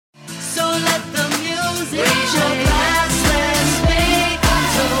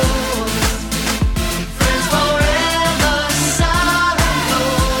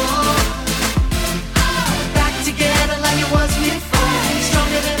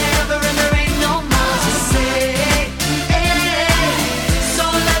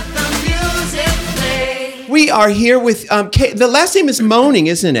are here with the last name is Moennig,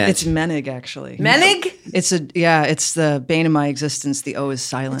 isn't it? It's Moennig, actually. Moennig? It's the bane of my existence. The O is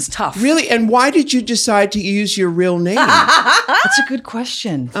silent. It's tough. Really? And why did you decide to use your real name? That's a good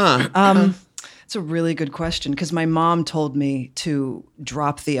question. It's a really good question because my mom told me to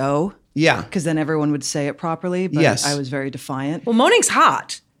drop the O. Yeah. Because then everyone would say it properly, but Yes. I was very defiant. Well, Moennig's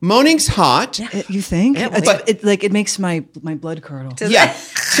hot. Moennig's hot. You think? Yeah, But it makes my blood curdle. Yeah.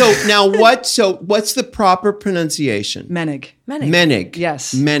 So now what's the proper pronunciation? Moennig. Moennig.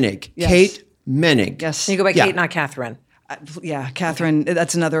 Yes. Moennig. Yes. Kate Moennig. Yes. You go by Yeah. Kate, not Catherine. Yeah, Catherine.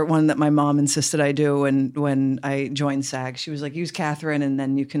 That's another one that my mom insisted I do. And when I joined SAG, she was like, "Use Catherine, and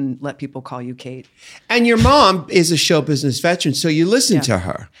then you can let people call you Kate." And your mom is a show business veteran, so you listen to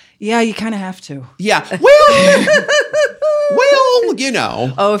her. Yeah, you kind of have to. Yeah. Well, you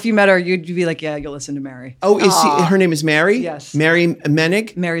know. Oh, if you met her, you'd be like, "Yeah, you'll listen to Mary." Oh, her name is Mary? Yes. Mary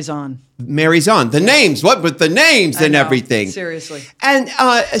Moennig? Mary's on. Mary's on. The names. What with the names I and know, everything? Seriously. And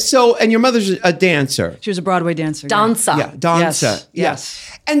and your mother's a dancer. She was a Broadway dancer. Dancer. Yeah, dancer. Yes. Yeah.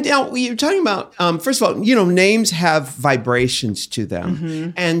 Yes. And now you're talking about, first of all, names have vibrations to them. Mm-hmm.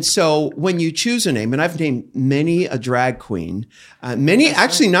 And so when you choose a name, and I've named many a drag queen,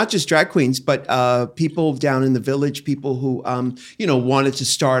 actually not just drag queens, but people down in the village, people who, wanted to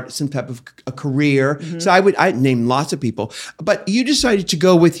start some type of a career. Mm-hmm. So I named lots of people. But you decided to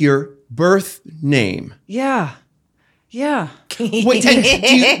go with your birth name. Yeah. Yeah. Wait,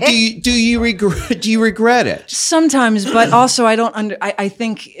 and do you regret it? Sometimes, but also I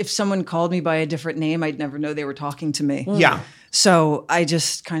think if someone called me by a different name, I'd never know they were talking to me. Yeah. So I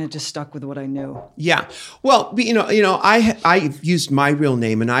just kind of just stuck with what I knew. Yeah. Well, I used my real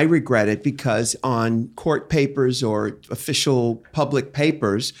name and I regret it because on court papers or official public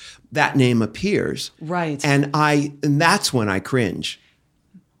papers, that name appears. Right. And that's when I cringe.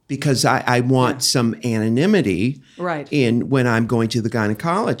 Because I want some anonymity in when I'm going to the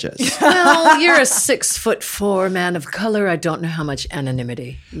gynecologist. Well, you're a 6'4" man of color. I don't know how much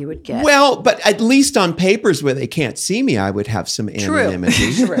anonymity you would get. Well, but at least on papers where they can't see me, I would have some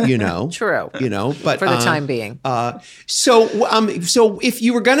anonymity. True. True. But for the time being. So if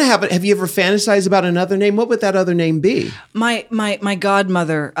you were going to have it, have you ever fantasized about another name? What would that other name be? My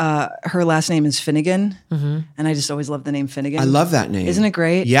godmother, her last name is Finnegan, and I just always loved the name Finnegan. I love that name. Isn't it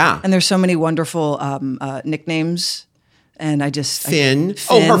great? Yeah. And there's so many wonderful nicknames. And I just... Finn.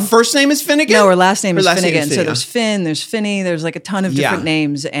 Finn. Oh, her first name is Finnegan? No, her last name is Finnegan. Name is So there's Finn, there's Finny, there's like a ton of different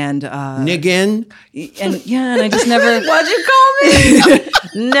names. And Niggin. And I just never... What'd you call me?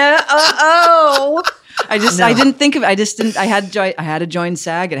 No. I didn't think of it. I had to join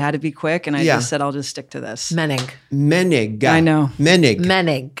SAG. It had to be quick. And I just said, I'll just stick to this. Moennig. I know.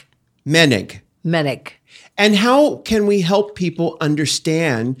 Moennig. And how can we help people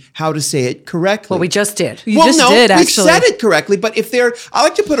understand how to say it correctly? Well, we just did. You just did, actually. We said it correctly, but I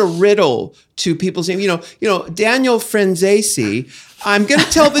like to put a riddle to people's name. Daniel Frenzesi. I'm going to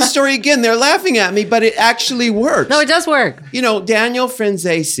tell this story again. They're laughing at me, but it actually works. No, it does work. Daniel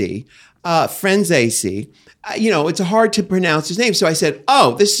Frenzesi. It's hard to pronounce his name. So I said,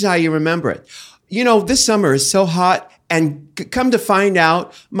 oh, this is how you remember it. This summer is so hot. And come to find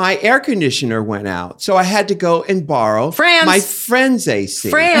out, my air conditioner went out. So I had to go and borrow my friend's AC.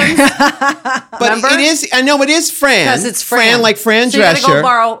 But it is, I know it is Fran. Because it's Fran. Like Fran Drescher. So you gotta go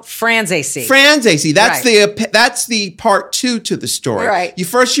borrow Fran's AC. Fran's AC. That's the part 2 to the story. Right.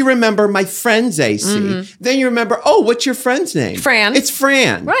 You remember my friend's AC. Mm-hmm. Then you remember, what's your friend's name? Fran. It's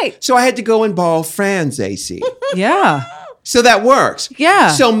Fran. Right. So I had to go and borrow Fran's AC. Yeah. So that works.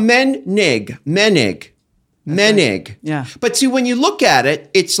 Yeah. So Moennig. Yeah. But see, when you look at it,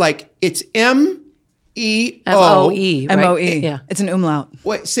 it's M-E-O. M-O-E. Right? M-O-E. Yeah. It's an umlaut.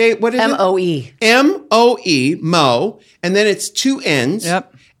 What is it? M-O-E. M-O-E, Mo. And then it's 2 N's.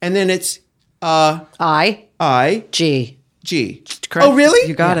 Yep. And then it's I-G. Correct. Oh, really?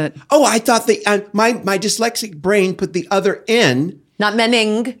 You got it. Oh, I thought my dyslexic brain put the other N. Not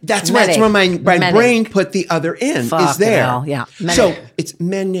Moennig. That's right. That's where my brain put the other N. Is there. Hell, yeah. Moennig. So it's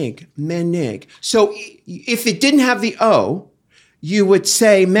Moennig. So if it didn't have the O, you would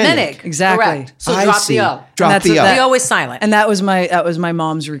say Moennig. Exactly. Correct. So I drop see. the O. Drop the O. The O is silent. And that was my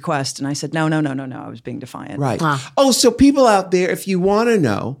mom's request. And I said, no. I was being defiant. Right. Oh, so people out there, if you want to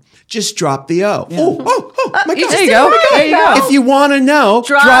know, just drop the O. Yeah. Oh, my God. There you go. If you want to know,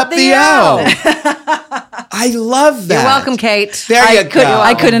 drop the O. I love that. You're welcome, Kate. There you go.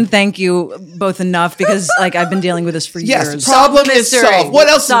 I couldn't thank you both enough because I've been dealing with this for Yes, years. problem is solved. What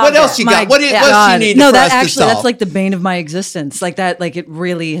else? What else you got? What else you need for us to solve? That's like the bane of my existence. Like that, like it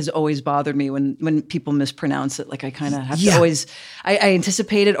really has always bothered me when people mispronounce it. Like I kind of have to always, I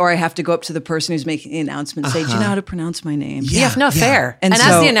anticipate it, or I have to go up to the person who's making the announcement and say, "Do you know how to pronounce my name?" Fair. And so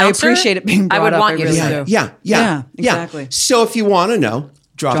as the announcer, I appreciate it being brought I would up. want you to really say. do. Yeah, exactly. So if you want to know,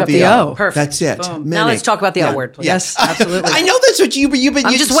 drop the O. Perfect. That's it. Now let's talk about the L word, please. Yes, absolutely. I know that's what you've been.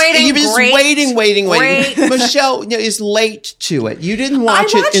 I'm just waiting. You've been just Great. waiting. Great. Michelle is late to it. You didn't I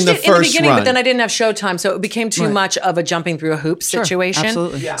watch watched it in the first beginning, run. but then I didn't have showtime, so it became too much of a jumping through a hoop situation.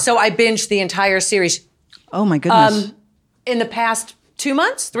 absolutely. Yeah. So I binged the entire series Oh my goodness. in the past 2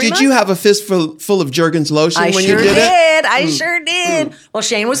 months, 3 months. Did you have a fistful full of Jergens lotion I when sure you did it? I sure did. Well,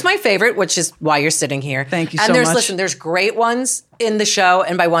 Shane was my favorite, which is why you're sitting here. Thank you and so there's, much. Listen, there's great ones in the show,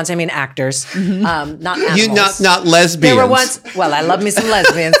 and by ones I mean actors, not animals. You not lesbians. There were ones. Well, I love me some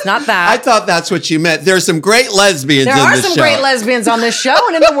lesbians. Not that. I thought that's what you meant. There's some great lesbians There in are the some show. great lesbians on this show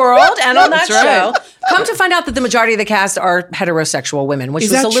and in the world and on that That's right. show. Come to find out that the majority of the cast are heterosexual women, which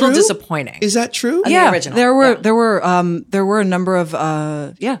Is was that a little true? disappointing. Is that true? the original. There were Yeah. there were a number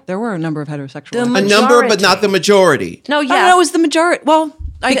of heterosexual. The women. A number, but not the majority. No, I don't know, yeah. it was the majority. Well,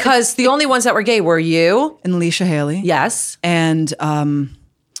 Because the only ones that were gay were you. and Alicia Haley, Yes. and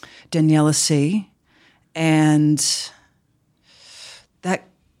Daniela C, and that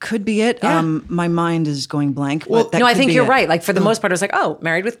could be it. Yeah. My mind is going blank. But that No, I could think be you're it. right. Like for the most part, I was like, oh,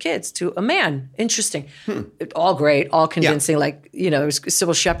 married with kids to a man. Interesting. All great, all convincing. Like, it was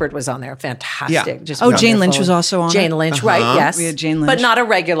Sybil Shepherd was on there. Fantastic. Yeah. Just Oh, Jane wonderful. Lynch was also on Jane it? Lynch, right, yes. We had Jane But Lynch. not a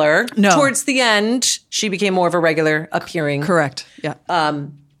regular. No. Towards the end, she became more of a regular appearing. Correct. Yeah.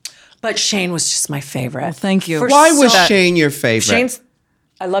 But Shane was just my favorite. Well, thank you. Why was Shane your favorite?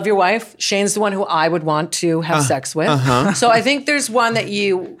 I love your wife. Shane's the one who I would want to have sex with. So I think there's one that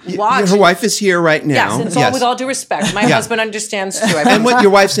you watch. Her wife is here right now. Yes, and it's all with all due respect. My husband understands too. And what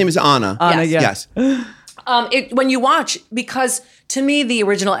your wife's name is Anna. Anna, Yes. yeah. Yes. When you watch, because to me the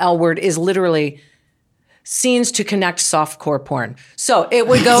original L word is literally scenes to connect softcore porn. So it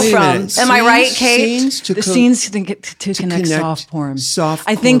would go Wait a from, minute. am I right, Kate? Scenes to The scenes to connect connect soft porn. soft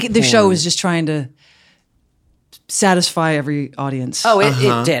I think core the show porn. was just trying to satisfy every audience. Oh,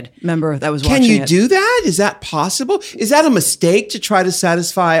 it did. member that was Can watching you it. do that? Is that possible? Is that a mistake to try to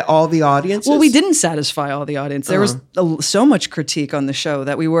satisfy all the audiences? Well, we didn't satisfy all the audience. There was so much critique on the show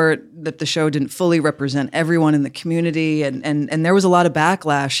that the show didn't fully represent everyone in the community, and there was a lot of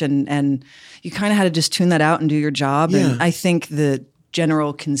backlash, and you kind of had to just tune that out and do your job. Yeah. And I think the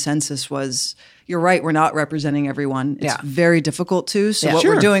general consensus was, you're right, we're not representing everyone. It's very difficult to. So what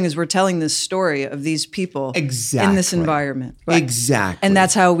Sure. we're doing is we're telling this story of these people in this Exactly. environment. Exactly. And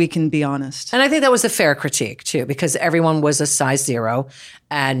that's how we can be honest. And I think that was a fair critique too, because everyone was a size zero.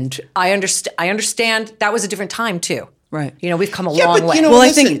 And I understand that was a different time too. Right. We've come a Yeah, long but, way. you know, Well,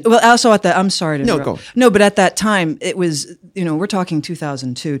 listen. I think, also at that, I'm sorry to No, interrupt. go. No, but at that time, it was, we're talking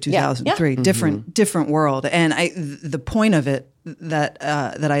 2002, 2003, different world. And the point of it that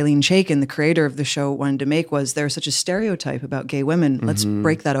Eileen Chaikin, the creator of the show, wanted to make was there's such a stereotype about gay women. Let's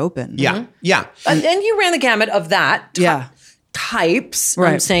break that open. Yeah. Yeah. and you ran the gamut of that. Yeah. Types, I'm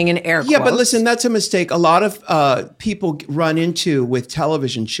Right. saying in air quotes. Yeah, but listen, that's a mistake. A lot of people run into with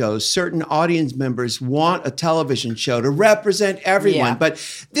television shows. Certain audience members want a television show to represent everyone, Yeah. but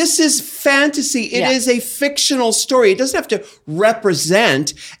this is fantasy. It is a fictional story. It doesn't have to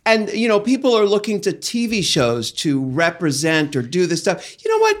represent. And people are looking to TV shows to represent or do this stuff.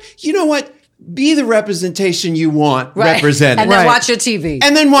 You know what? Be the representation you want represented. And then Right. watch your TV.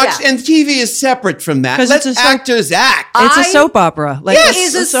 And then watch, Yeah. and TV is separate from that. 'Cause Let it's a actors act. It's a soap opera. Like, Yes.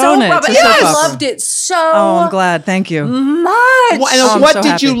 It's a let's soap own it. opera. It's a Yeah, soap I opera. loved it so Oh, I'm glad. Thank you. much. And I'm what so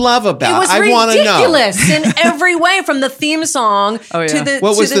did you happy. love about It was I want to know. ridiculous in every way, from the theme song Oh, yeah. to the.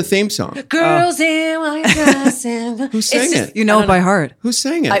 What to was the theme song? Girls in white dresses. Who sang it? You know it by heart. Who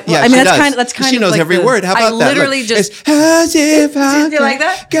sang it? I yeah, mean, she that's does. kind She of knows like every the- word. How I about that? literally Look, just- it's, as if I Do you like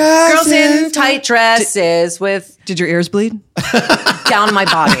that? Girls in tight dresses with Did your ears bleed? down my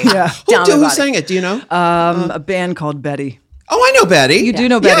body. Who sang it? Do you know? A band called Betty. Oh, I know Betty. You do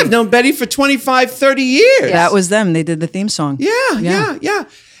know Yeah, Betty. I've known Betty for 25, 30 years. That was them. They did the theme song. Yeah.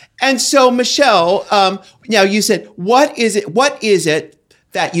 And so, Michelle, now you said, what is it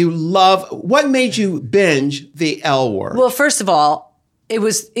that you love? What made you binge the L Word? Well, first of all, it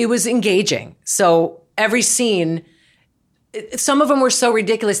was engaging. So every scene some of them were so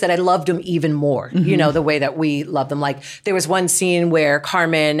ridiculous that I loved them even more, you know, the way that we love them. Like there was one scene where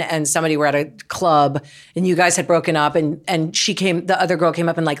Carmen and somebody were at a club and you guys had broken up and the other girl came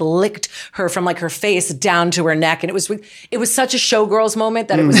up and like licked her from like her face down to her neck. And it was such a showgirls moment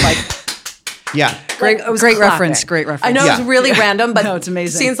that it was like, yeah. Great reference. I know it's really random, but no, it's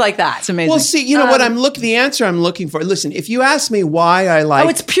amazing. Scenes like that. It's amazing. Well, see, you know what the answer I'm looking for. Listen, if you ask me why I like,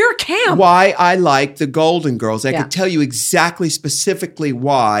 it's pure camp. Why I like the Golden Girls, I could tell you exactly, specifically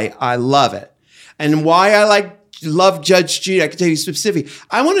why I love it, and why I love Judge Judy. I can tell you specifically.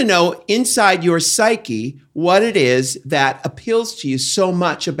 I want to know inside your psyche what it is that appeals to you so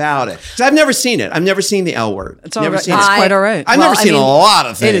much about it. Because I've never seen it. I've never seen the L Word. It's all right. It's quite all right. I've never seen a lot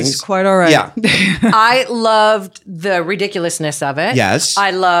of things. It is quite all right. Yeah. I loved the ridiculousness of it. Yes.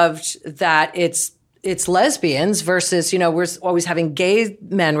 I loved that it's lesbians versus, you know, we're always having gay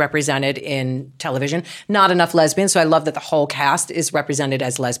men represented in television, not enough lesbians. So I love that the whole cast is represented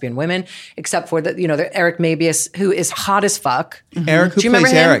as lesbian women, except for the Eric Mabius, who is hot as fuck. Eric, who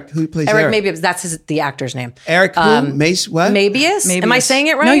plays Eric? Who plays Eric? Eric Mabius, that's the actor's name. Eric who? Mace what? Mabius? Am I saying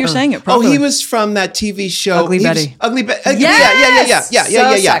it right? No, you're saying it properly. Oh, he was from that TV show. Ugly Betty. Ugly Betty. Yes!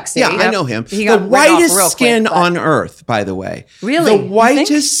 Yeah. Sexy. Yeah, I know him. He The got whitest rid off real skin quick, on earth, by the way. Really? The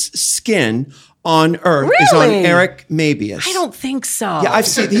whitest skin on earth is on Eric Mabius. I don't think so. Yeah, I've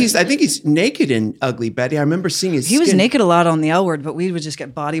seen. I think he's naked in Ugly Betty. I remember seeing his. He skin. was naked a lot on the L Word, but we would just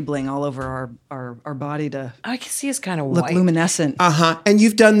get body bling all over our body to I can see it's kind of look white. luminescent. And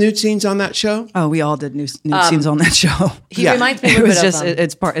you've done nude scenes on that show? Oh, we all did nude scenes on that show. He reminds me a little bit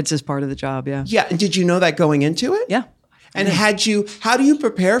of it's just part of the job. Yeah. Yeah. And did you know that going into it? Yeah. And how do you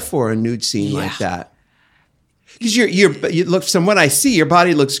prepare for a nude scene like that? Because you look, from what I see, your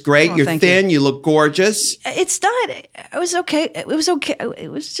body looks great. You're thin. You look gorgeous. It's not. It was okay. It was okay.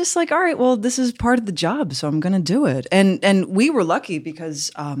 It was just like, all right, well, this is part of the job, so I'm going to do it. And we were lucky because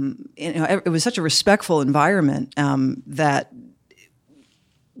it was such a respectful environment that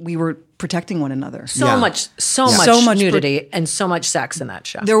we were protecting one another. So much nudity and so much sex in that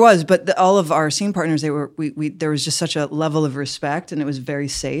show. There was, but all of our scene partners, there was just such a level of respect, and it was very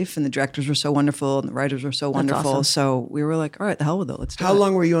safe. And the directors were so wonderful, and the writers were so wonderful. Awesome. So we were like, all right, the hell with it, let's do it. How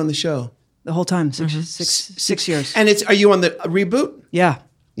long were you on the show? The whole time, six years. And are you on the reboot? Yeah.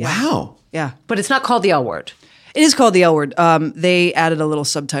 Wow. Yeah. But it's not called the L Word. It is called the L Word. They added a little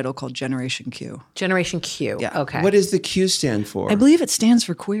subtitle called Generation Q. Generation Q. Yeah. Okay. What does the Q stand for? I believe it stands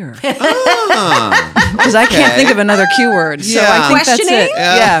for queer. Because I can't think of another Q word. So I think Questioning? that's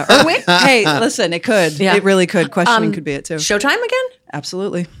it. Yeah. Hey, listen, it could. Yeah. It really could. Questioning could be it too. Showtime again?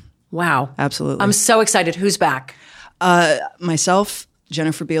 Absolutely. Wow. Absolutely. I'm so excited. Who's back? Myself,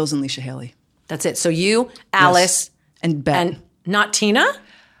 Jennifer Beals, and Leisha Haley. That's it. So you, Alice, and Bet. and not Tina?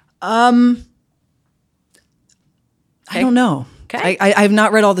 I don't know. Okay. I have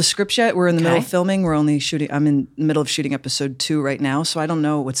not read all the scripts yet. We're in the middle of Okay. filming. We're only shooting. I'm in the middle of shooting episode 2 right now, so I don't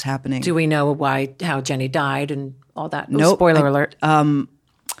know what's happening. Do we know how Jenny died and all that? Nope. Spoiler alert. I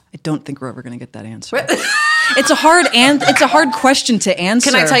don't think we're ever going to get that answer. It's a hard question to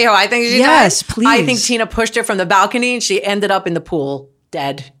answer. Can I tell you how I think she died? Yes, please. I think Tina pushed her from the balcony and she ended up in the pool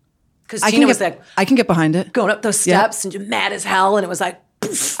dead. Because Tina was like I can get behind it. going up those steps and you're mad as hell, and it was like.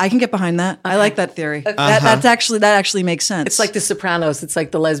 I can get behind that. I like that theory. That actually makes sense. It's like The Sopranos. It's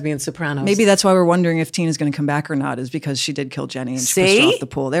like the lesbian Sopranos. Maybe that's why we're wondering if Tina's going to come back or not, is because she did kill Jenny and she pushed her off the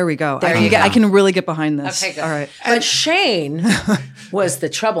pool. There we go. There you go. I can really get behind this. Okay, good. All right. But Shane was the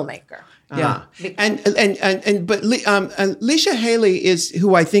troublemaker. Yeah. And Leisha Haley is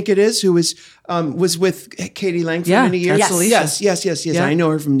who I think it is, who was with Katie Lang for many years. Yes. Yeah. I know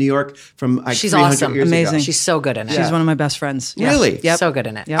her from New York from like She's 300 awesome. years Amazing. ago. She's so good in it. She's one of my best friends. Yeah. Really? Yep. So good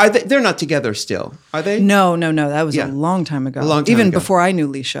in it. Yep. They're not together still, are they? No. That was a long time ago. A long time Even ago. before I knew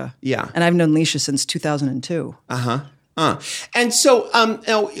Leisha. Yeah. And I've known Leisha since 2002. And so,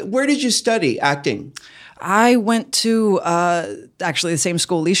 now, where did you study acting? I went to actually the same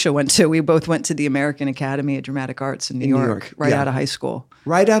school Leisha went to. We both went to the American Academy of Dramatic Arts in New York. Right out of high school.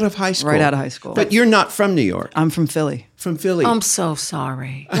 Right out of high school? Right out of high school. But you're not from New York? I'm from Philly. From Philly? I'm so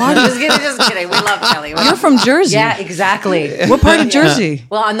sorry. Just kidding. We love Philly. You're from Jersey. Yeah, exactly. What part of Jersey?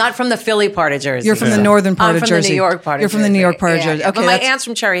 Well, I'm not from the Philly part of Jersey. You're from the northern part of Jersey. I'm from the New York part of Jersey. You're from the New York part of Jersey. Yeah. Okay, but my aunt's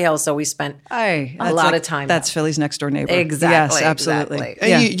from Cherry Hill, so we spent a lot of time. That's Philly's next door neighbor. Exactly. Yes, absolutely.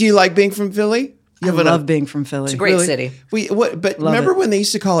 Exactly. And do you like being from Philly? I love being from Philly. It's a great city. But remember when they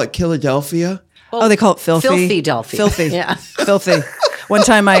used to call it Philadelphia? Oh, they call it filthy. Filthy-delphy. Filthy. Yeah. Filthy. One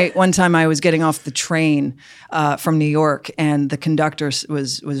time I was getting off the train from New York, and the conductor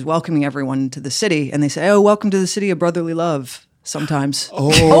was welcoming everyone to the city, and they say, "Oh, welcome to the city of brotherly love." Sometimes.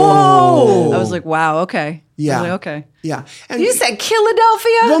 Oh. I was like, wow, okay. Yeah. I was like, okay. Yeah. And You said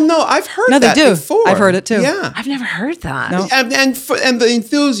Philadelphia? well, no, I've heard No, they that do. before. I've heard it too. Yeah. I've never heard that. No. And the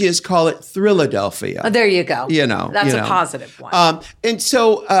enthusiasts call it Thrilladelphia. Oh, there you go. That's a positive one. And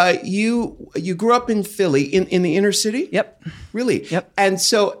so you grew up in Philly, in the inner city? Yep. Really? Yep. And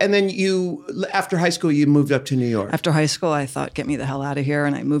then you, after high school, you moved up to New York. After high school, I thought, get me the hell out of here.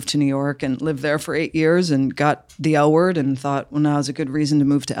 And I moved to New York and lived there for 8 years and got the L word and thought, well, now's a good reason to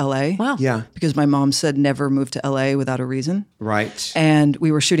move to LA. Wow. Yeah. Because my mom said never move to LA without a reason. Right. And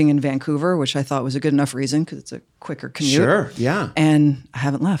we were shooting in Vancouver, which I thought was a good enough reason because it's a quicker commute. Sure. Yeah. And I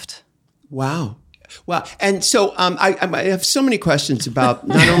haven't left. Wow. Wow. And so I have so many questions about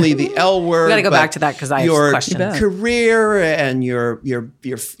not only the L word. We got to go but back to that because I have your questions. career and your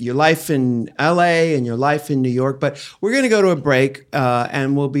life in LA and your life in New York. But we're going to go to a break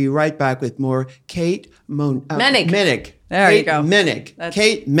and we'll be right back with more Kate Moennig. There Kate you go. Moennig.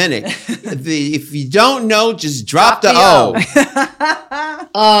 Kate Moennig. If you don't know, just drop the O.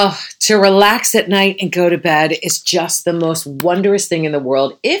 To relax at night and go to bed is just the most wondrous thing in the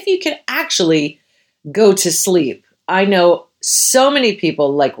world. If you can actually go to sleep. I know so many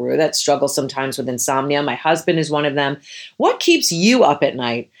people like Rue that struggle sometimes with insomnia. My husband is one of them. What keeps you up at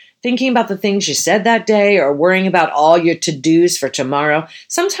night? Thinking about the things you said that day or worrying about all your to-dos for tomorrow.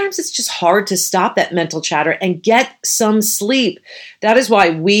 Sometimes it's just hard to stop that mental chatter and get some sleep. That is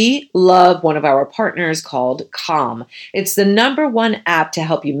why we love one of our partners called Calm. It's the #1 app to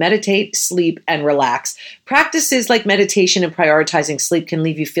help you meditate, sleep, and relax. Practices like meditation and prioritizing sleep can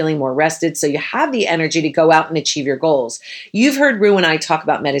leave you feeling more rested so you have the energy to go out and achieve your goals. You've heard Rue and I talk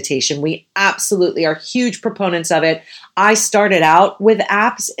about meditation. We absolutely are huge proponents of it. I started out with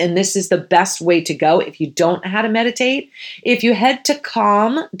apps, and this is the best way to go if you don't know how to meditate. If you head to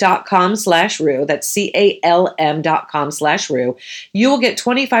calm.com/Rue, that's CALM.com/Rue, you will get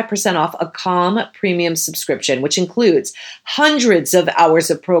 25% off a Calm premium subscription, which includes hundreds of hours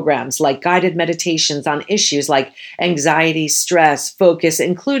of programs like guided meditations on issues like anxiety, stress, focus,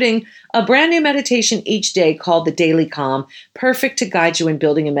 including a brand new meditation each day called the Daily Calm, perfect to guide you in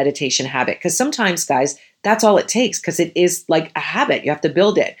building a meditation habit. Because sometimes, guys, that's all it takes because it is like a habit. You have to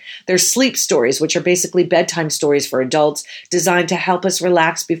build it. There's sleep stories, which are basically bedtime stories for adults designed to help us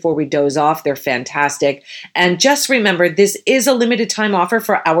relax before we doze off. They're fantastic. And just remember, this is a limited time offer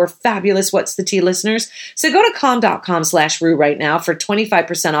for our fabulous What's the Tea listeners. So go to calm.com/Rue right now for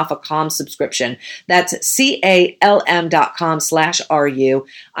 25% off a Calm subscription. That's CALM.com/RU.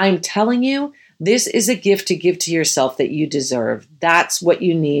 I'm telling you, this is a gift to give to yourself that you deserve. That's what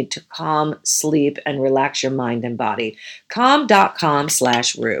you need to calm, sleep, and relax your mind and body.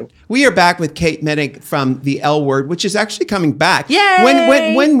 Calm.com/Rue. We are back with Kate Moennig from The L Word, which is actually coming back.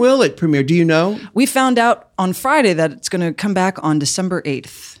 Yay! When will it premiere? Do you know? We found out on Friday that it's going to come back on December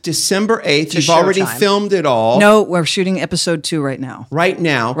 8th. December 8th. You've Showtime. already filmed it all. No, we're shooting episode 2 right now. Right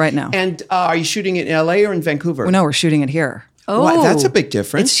now. Right now. And are you shooting it in LA or in Vancouver? Well, no, we're shooting it here. Wow, that's a big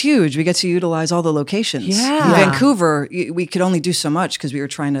difference. It's huge. We get to utilize all the locations. Yeah. In Vancouver, we could only do so much because we were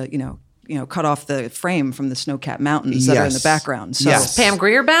trying to, cut off the frame from the snow-capped mountains that are in the background. So, Yes. Pam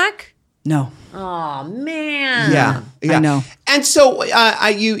Grier back? No. Oh, man. Yeah. I know. And so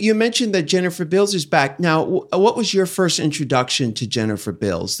you mentioned that Jennifer Beals is back. Now, what was your first introduction to Jennifer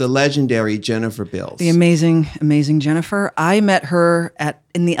Beals, the legendary Jennifer Beals? The amazing, amazing Jennifer. I met her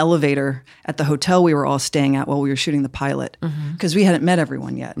in the elevator at the hotel we were all staying at while we were shooting the pilot because we hadn't met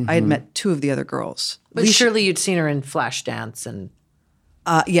everyone yet. I had met 2 of the other girls. But surely you'd seen her in Flashdance and...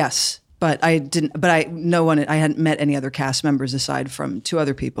 Yes. But I didn't. But I hadn't met any other cast members aside from 2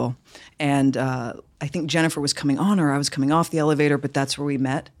 other people, and I think Jennifer was coming on or I was coming off the elevator. But that's where we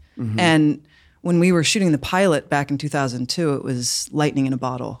met. And when we were shooting the pilot back in 2002, it was lightning in a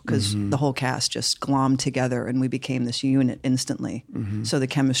bottle because the whole cast just glommed together and we became this unit instantly. So the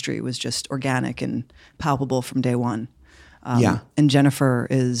chemistry was just organic and palpable from day one. And Jennifer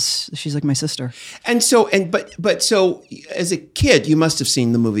she's like my sister. And so, but so as a kid, you must have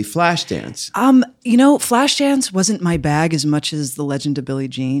seen the movie Flashdance. Flashdance wasn't my bag as much as The Legend of Billie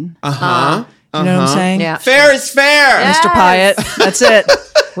Jean. You know what I'm saying? Yeah. Fair is fair. Mr. Pyatt. That's it.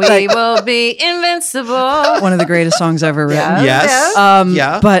 We will be invincible. One of the greatest songs ever written. Yes.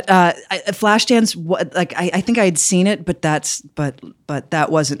 But Flashdance, I think I had seen it, but that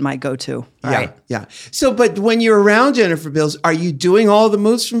wasn't my go-to. Right. Yeah. So, but when you're around Jennifer Beals, are you doing all the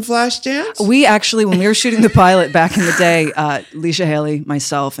moves from Flashdance? We actually, when we were shooting the pilot back in the day, Leisha Haley,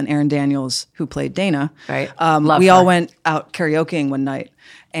 myself, and Erin Daniels, who played Dana, Right. we all went out karaokeing one night,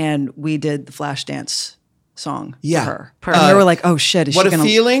 and we did the Flashdance song Yeah. for her. And we were like, oh shit, is What she a gonna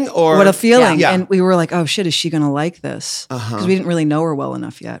feeling, or what a feeling. Yeah. And we were like, oh shit, is she gonna like this? Because we didn't really know her well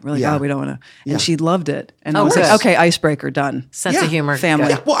enough yet. We're like, Yeah. oh, we don't want to. And Yeah. she loved it. And I Oh, was good. like, okay, icebreaker, done. Sense Yeah. of humor. Family.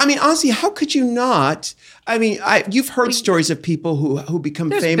 Good. Yeah, well, I mean, honestly, how could you not? I mean, you've heard stories of people who become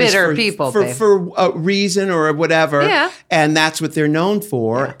There's famous bitter for, people, for, babe. for a reason or whatever, Yeah. and that's what they're known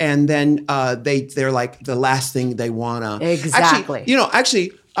for. Yeah. And then they're like the last thing they wanna. Exactly.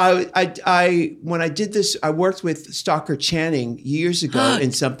 Actually, I when I did this, I worked with Stalker Channing years ago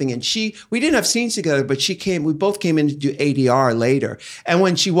in something, and we didn't have scenes together, but we both came in to do ADR later. And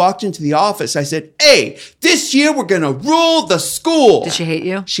when she walked into the office, I said, "Hey, this year we're gonna rule the school." Did she hate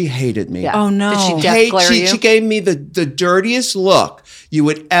you? She hated me. Yeah. Oh, no. Did she death glare you? She gave me the dirtiest look you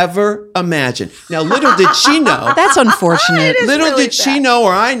would ever imagine. Now, little did she know. That's unfortunate. Little really did she bad. know,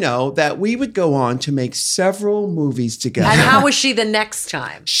 or I know, that we would go on to make several movies together. And how was she the next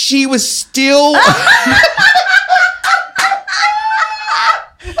time? She was still.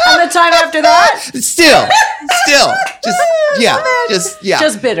 And the time after that? Still,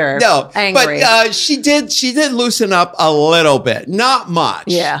 just bitter, No, angry. But she did loosen up a little bit, not much.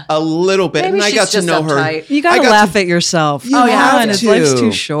 Yeah. a little bit, Maybe and I she's got to just know her. uptight. You got to laugh at yourself. You Come have on, his to. life's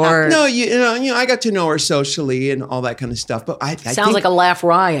too short. No, you know, I got to know her socially and all that kind of stuff. But I Sounds think, like a laugh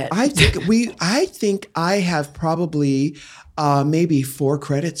riot. I think I have probably maybe 4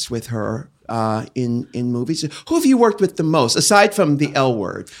 credits with her. In movies, who have you worked with the most aside from the L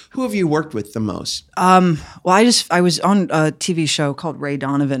Word? Who have you worked with the most? Well, I was on a TV show called Ray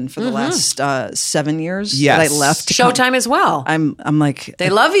Donovan for the last 7 years. Yes. that I left to come- Showtime as well. I'm like They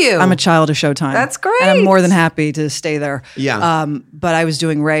love you. I'm a child of Showtime. That's great. And I'm more than happy to stay there. Yeah. But I was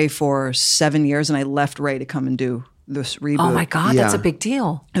doing Ray for 7 years, and I left Ray to come and do this reboot. Oh my God, that's Yeah. a big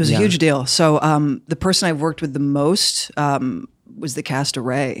deal. It was a huge deal. So the person I've worked with the most was the cast of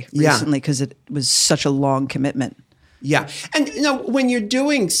Ray Yeah. recently, because it was such a long commitment. Yeah, and you know, when you're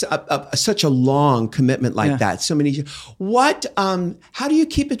doing such a long commitment like that, so many, how do you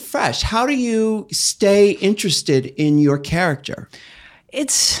keep it fresh? How do you stay interested in your character?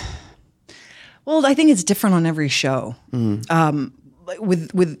 Well, I think it's different on every show. With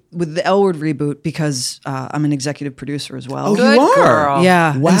the L Word reboot, because I'm an executive producer as well. Oh, Good you are? girl.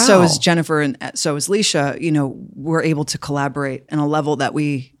 Yeah, Wow. and so is Jennifer, and so is Leisha. You know, we're able to collaborate in a level that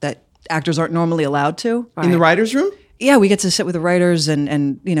actors aren't normally allowed to. In the writers' room? Yeah, we get to sit with the writers,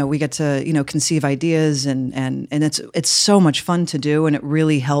 and you know, we get to conceive ideas, and it's so much fun to do, and it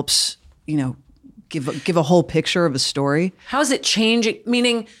really helps give a whole picture of a story. How's it changing?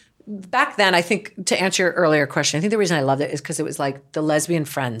 Meaning, back then, I think, to answer your earlier question, I think the reason I loved it is because it was like the lesbian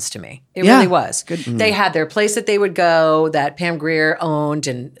friends to me. It Yeah. really was. Good. They had their place that they would go, that Pam Grier owned,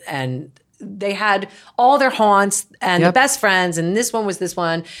 and they had all their haunts and the best friends, and this one was this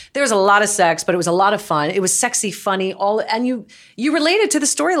one. There was a lot of sex, but it was a lot of fun. It was sexy, funny, and you related to the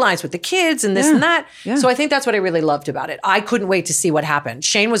storylines with the kids and this and that. Yeah. So I think that's what I really loved about it. I couldn't wait to see what happened.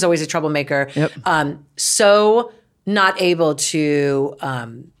 Shane was always a troublemaker. Yep. So not able to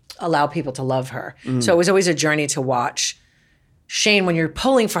allow people to love her. So it was always a journey to watch Shane, when you're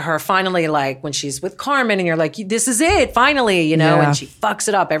pulling for her, finally, like when she's with Carmen and you're like, this is it, finally, and she fucks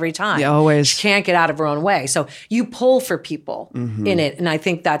it up every time. Yeah, always. She can't get out of her own way. So you pull for people in it. And I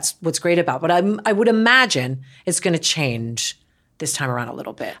think that's what's great about it. But I would imagine it's going to change this time around a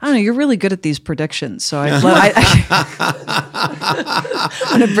little bit. I don't know. You're really good at these predictions, so I'm going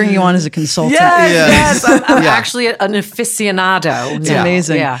to bring you on as a consultant. Yes. I'm actually an aficionado. It's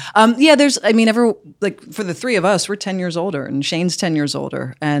amazing. Yeah. There's, for the three of us, we're 10 years older, and Shane's 10 years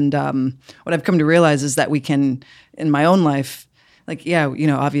older. And what I've come to realize is that we can, in my own life,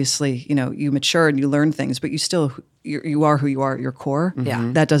 obviously, you mature and you learn things, but you are who you are at your core.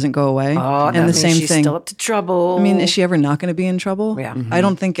 Yeah. That doesn't go away. Oh, and that the means same she's thing. still up to trouble. I mean, is she ever not going to be in trouble? Yeah. I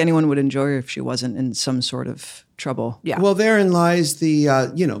don't think anyone would enjoy her if she wasn't in some sort of trouble. Yeah. Well, therein lies the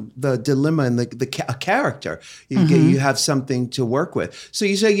the dilemma and the character. You have something to work with. So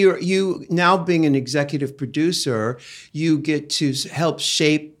you say you now being an executive producer, you get to help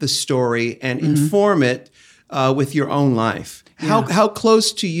shape the story and inform it with your own life. Yeah. How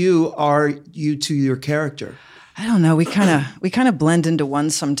close to you are you to your character? I don't know. We kind of blend into one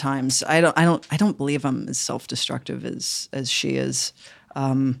sometimes. I don't believe I'm as self-destructive as she is.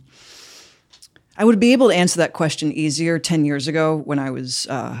 I would be able to answer that question easier 10 years ago when I was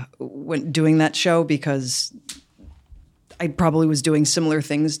doing that show, because I probably was doing similar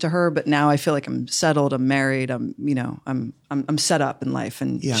things to her. But now I feel like I'm settled. I'm married. I'm set up in life,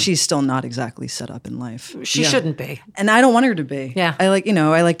 and she's still not exactly set up in life. She shouldn't be. And I don't want her to be. Yeah. I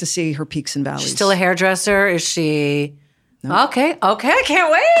like to see her peaks and valleys. She's still a hairdresser? Is she Nope. Okay, I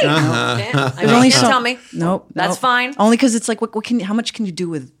can't wait. There's Can't tell me. Nope. That's fine. Only because it's like, how much can you do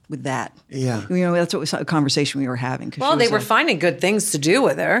with that? Yeah. That's what was a conversation we were having. Well, they were finding good things to do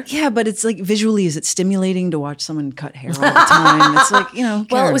with her. Yeah, but it's like visually, is it stimulating to watch someone cut hair all the time? It's like, who Well, it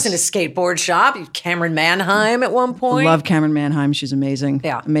cares? was in a skateboard shop. Cameron Manheim at one point. Love Cameron Manheim. She's amazing.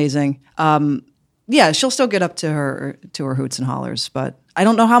 Yeah. Amazing. Yeah, she'll still get up to her hoots and hollers, but I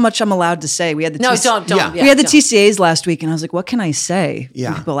don't know how much I'm allowed to say. We had the don't. Yeah. We had the TCAs last week, and I was like, "What can I say?" Yeah.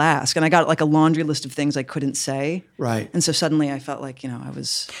 When people ask, and I got like a laundry list of things I couldn't say. Right. And so suddenly I felt like I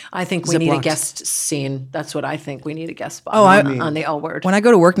was. I think we need a zip-locked. guest scene. That's what I think. We need a guest spot on the L Word. When I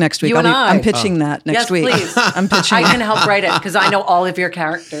go to work next week, You and I. I'm pitching that next Yes, week. please. I'm pitching. I can help write it because I know all of your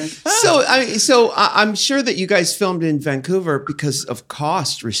characters. So I'm sure that you guys filmed in Vancouver because of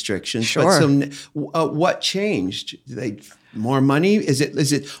cost restrictions. Sure. But what changed? Did they more money? Is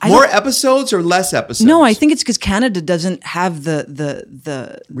it more episodes or less episodes? No, I think it's because Canada doesn't have the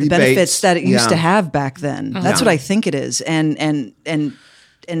benefits that it used to have back then. That's what I think it is. And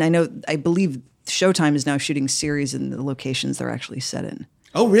I believe Showtime is now shooting series in the locations they're actually set in.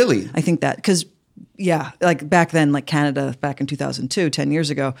 Oh, really? I think that because like back then, like Canada, back in 2002, 10 years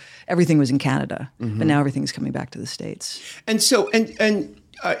ago, everything was in Canada, but now everything's coming back to the States. And so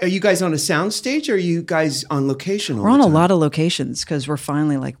are you guys on a sound stage or are you guys on location? We're on a lot of locations because we're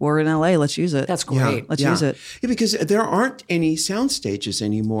finally like, we're in LA, let's use it. That's great. Let's use it. Yeah, because there aren't any sound stages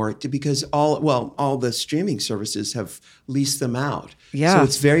anymore because all the streaming services have leased them out. Yeah. So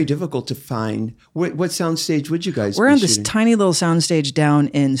it's very difficult to find. What sound stage would you guys We're be on this shooting? tiny little sound stage down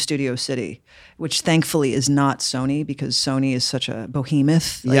in Studio City, which thankfully is not Sony because Sony is such a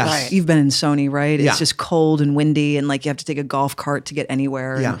behemoth. Like, Yes. Right. You've been in Sony, right? Yeah. It's just cold and windy and like you have to take a golf cart to get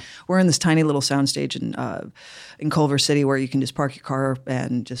anywhere. Yeah. And we're in this tiny little sound stage in Culver City where you can just park your car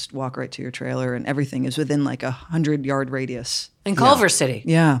and just walk right to your trailer and everything is within like 100-yard radius. In Culver City.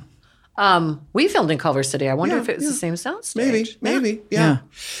 Yeah. We filmed in Culver City. I wonder if it was the same sound stage. Maybe, yeah.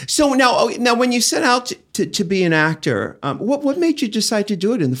 So now, when you set out to be an actor, what made you decide to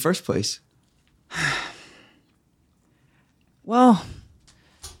do it in the first place? Well,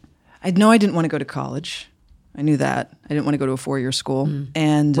 I know I didn't want to go to college. I knew that. I didn't want to go to a 4-year school.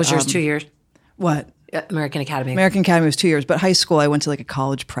 And Was yours 2 years? What? American Academy. American Academy was 2 years, but high school I went to like a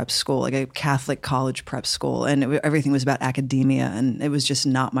college prep school, like a Catholic college prep school, and everything was about academia, and it was just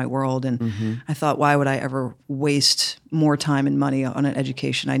not my world. And I thought, why would I ever waste more time and money on an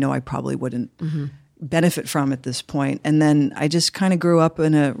education I know I probably wouldn't benefit from at this point? And then I just kind of grew up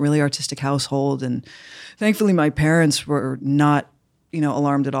in a really artistic household, and thankfully my parents were not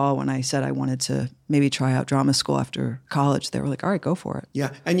alarmed at all when I said I wanted to maybe try out drama school after college. They were like, all right, go for it.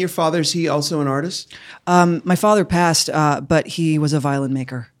 Yeah. And your father, is he also an artist? My father passed, but he was a violin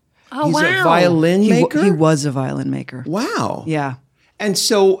maker. Oh, He's wow. a violin maker? He was a violin maker. Wow. Yeah. And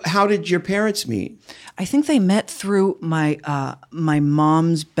so how did your parents meet? I think they met through my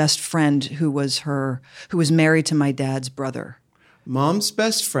mom's best friend who was married to my dad's brother. Mom's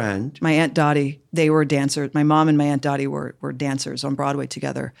best friend. My Aunt Dottie, they were dancers. My mom and my Aunt Dottie were dancers on Broadway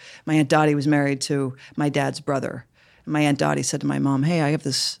together. My Aunt Dottie was married to my dad's brother. And my Aunt Dottie said to my mom, hey, I have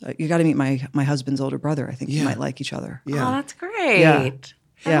this, you got to meet my husband's older brother. I think you might like each other. Yeah. Oh, that's great. Yeah.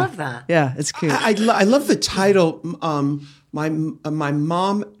 I love that. Yeah, it's cute. I love the title. My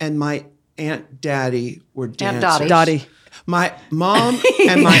mom and my Aunt Daddy were dancers. Dottie. Dottie. My mom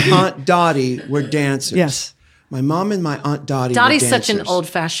and my Aunt Dottie were dancers. Yes. My mom and my Aunt Dottie Dottie's were dancers. such an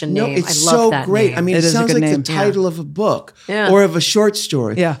old-fashioned name. It's I love so that great. name. I mean, It it is a sounds good like name. the title of a book Yeah. or of a short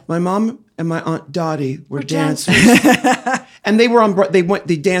story. Yeah. My mom and my Aunt Dottie were dancers. And they were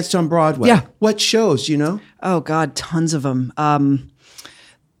they danced on Broadway. Yeah. What shows, Oh God, tons of them. My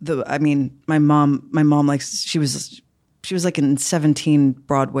mom she was like in 17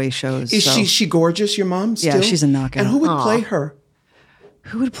 Broadway shows. Is so. she gorgeous, your mom, still? Yeah, she's a knockout. And who would play her?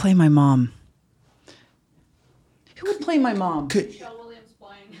 Who would play my mom? Who would play my mom?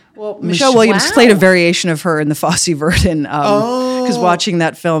 Well, Michelle Williams played a variation of her in the Fosse Verdon. Because watching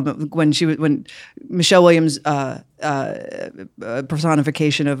that film when Michelle Williams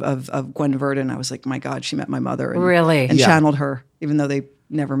personification of Gwen Verdon, I was like, my God, she met my mother and, Really? and Yeah. channeled her, even though they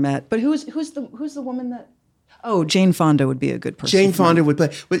never met. But who's the woman that? Oh, Jane Fonda would be a good person. Jane for me. Fonda would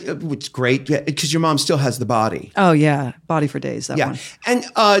play. It's great because your mom still has the body. Oh yeah, Body for Days. That Yeah. one. And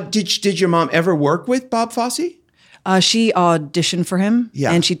did your mom ever work with Bob Fosse? She auditioned for him,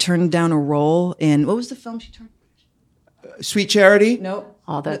 Yeah. and she turned down a role in what was the film she turned? Sweet Charity? No,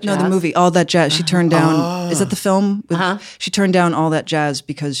 All That No, the Jazz? movie All That Jazz. She turned down. Is that the film? Uh-huh. She turned down All That Jazz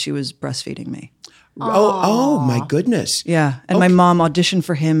because she was breastfeeding me. Oh my goodness. Yeah. And my mom auditioned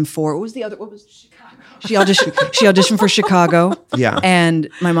for him for, what was Chicago? She auditioned for Chicago. Yeah. And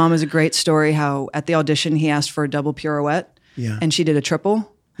my mom has a great story how at the audition he asked for a double pirouette. Yeah. And she did a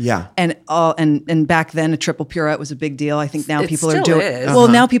triple. Yeah. And back then a triple pirouette was a big deal. I think now people are doing is. well,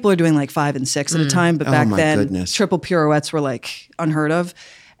 now people are doing like 5 and 6 at a time, but back my then goodness. triple pirouettes were like unheard of.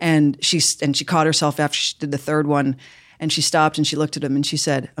 And she caught herself after she did the third one. And she stopped and she looked at him and she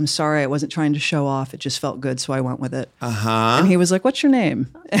said, "I'm sorry, I wasn't trying to show off. It just felt good, so I went with it." And he was like, "What's your name?"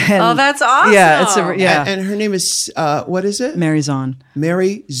 And that's awesome. Yeah, And her name is, what is it? Mary Zahn.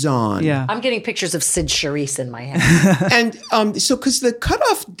 Mary Zahn. Yeah. I'm getting pictures of Sid Charisse in my head. And so, because the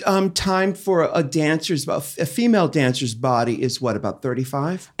cutoff time for a female dancer's body is what, about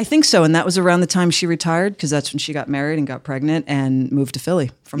 35? I think so. And that was around the time she retired because that's when she got married and got pregnant and moved to Philly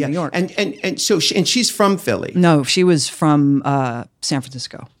from New York. And so she's from Philly. No, she was from San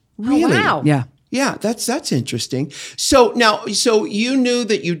Francisco. Really? Oh, wow. Yeah. Yeah, that's interesting. So now, you knew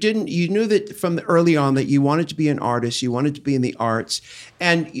that from the early on that you wanted to be an artist, you wanted to be in the arts.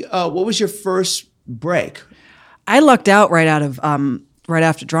 And what was your first break? I lucked out right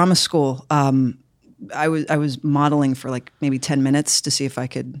after drama school. I was modeling for like maybe 10 minutes to see if I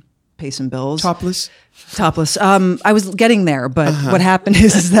could pay some bills. Topless. I was getting there, but what happened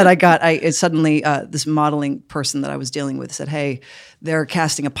is that I suddenly this modeling person that I was dealing with said, "Hey, they're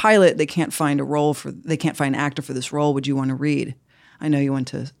casting a pilot. They can't find an actor for this role. Would you want to read? I know you went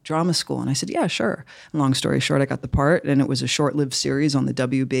to drama school." And I said, "Yeah, sure." And long story short, I got the part, and it was a short-lived series on the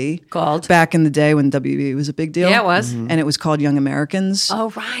WB. Called? Back in the day when WB was a big deal. Yeah, it was. And it was called Young Americans.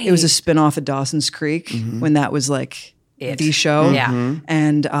 Oh, right. It was a spin-off of Dawson's Creek when that was like the show. Yeah.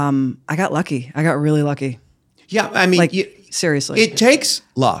 And I got lucky. I got really lucky. Yeah, I mean, Seriously. it takes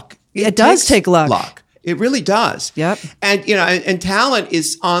luck. It does take luck. It really does. Yep. And and talent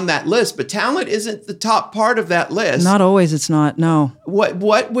is on that list, but talent isn't the top part of that list. Not always. It's not. No.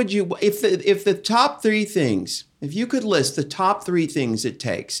 What would you, if the top 3 things, if you could list the top 3 things it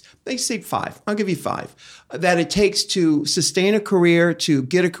takes, they say 5. I'll give you 5 that it takes to sustain a career, to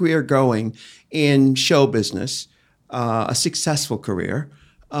get a career going in show business, a successful career.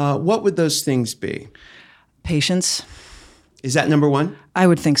 What would those things be? Patience. Is that number 1? I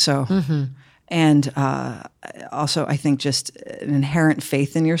would think so. And also, I think just an inherent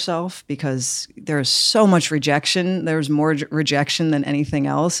faith in yourself because there's so much rejection. There's more rejection than anything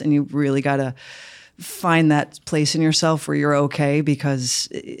else. And you really got to find that place in yourself where you're okay because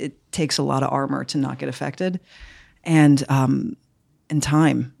it takes a lot of armor to not get affected. And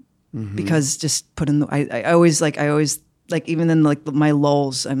time. Because just put in the, I always even in like my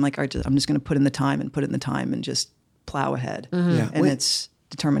lulls, I'm like, all right, I'm just going to put in the time and just plow ahead. Yeah. And it's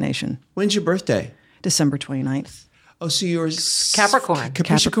determination. When's your birthday? December 29th. Oh, so you're Capricorn.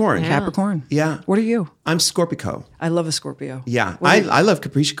 Capricorn. Capricorn. Yeah. What are you? I'm Scorpio. I love a Scorpio. Yeah. I love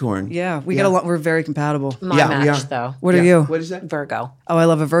Capricorn. Yeah. We get along. We're very compatible. My Yeah, we match, are. though. What are you? What is that? Virgo. Oh, I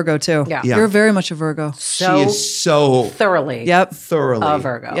love a Virgo too. Yeah. Yeah. You're very much a Virgo. She is so Thoroughly. Yep. thoroughly A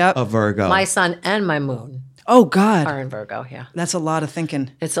Virgo. Yep. a Virgo. My sun and my moon Oh God. are in Virgo, yeah. That's a lot of thinking.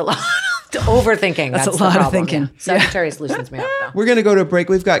 It's a lot of overthinking. That's a the lot of problem, thinking. yeah. Sagittarius loosens me up, though. We're going to go to a break.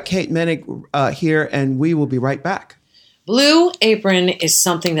 We've got Kate Moennig here, and we will be right back. Blue Apron is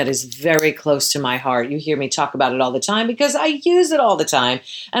something that is very close to my heart. You hear me talk about it all the time because I use it all the time.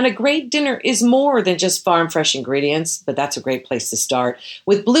 And a great dinner is more than just farm fresh ingredients, but that's a great place to start.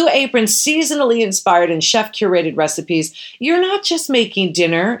 With Blue Apron's seasonally inspired and chef curated recipes, you're not just making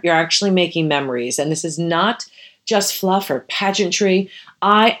dinner, you're actually making memories. And this is not just fluff or pageantry.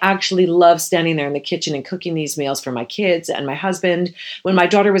 I actually love standing there in the kitchen and cooking these meals for my kids and my husband. When my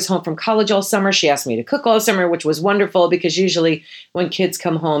daughter was home from college all summer, she asked me to cook all summer, which was wonderful because usually when kids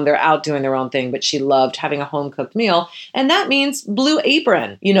come home, they're out doing their own thing, but she loved having a home-cooked meal. And that means Blue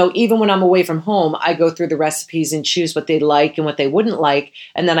Apron. Even when I'm away from home, I go through the recipes and choose what they like and what they wouldn't like.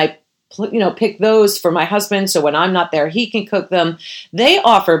 And then I pick those for my husband so when I'm not there, he can cook them.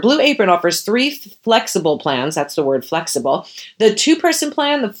 Blue Apron offers 3 flexible plans. That's the word flexible. The 2-person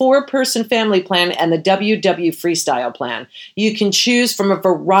plan, the 4-person family plan, and the WW Freestyle plan. You can choose from a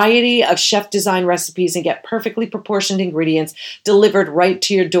variety of chef-designed recipes and get perfectly proportioned ingredients delivered right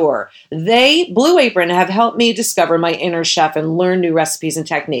to your door. Blue Apron, have helped me discover my inner chef and learn new recipes and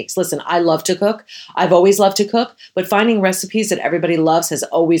techniques. Listen, I love to cook. I've always loved to cook, but finding recipes that everybody loves has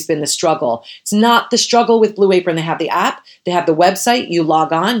always been the struggle. It's not the struggle with Blue Apron. They have the app, they have the website, you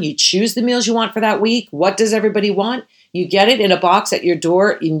log on, you choose the meals you want for that week. What does everybody want? You get it in a box at your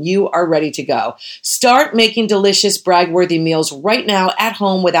door and you are ready to go. Start making delicious, brag-worthy meals right now at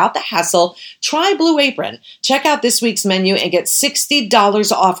home without the hassle. Try Blue Apron. Check out this week's menu and get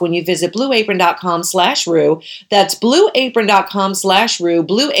 $60 off when you visit blueapron.com/Rue. That's blueapron.com/Rue.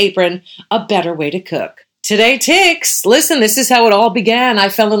 Blue Apron, a better way to cook. Today Ticks. Listen, this is how it all began. I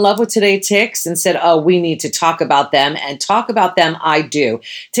fell in love with Today Ticks and said, oh, we need to talk about them, and talk about them I do.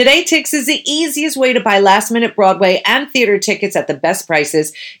 Today Ticks is the easiest way to buy last-minute Broadway and theater tickets at the best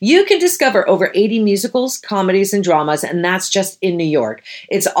prices. You can discover over 80 musicals, comedies, and dramas, and that's just in New York.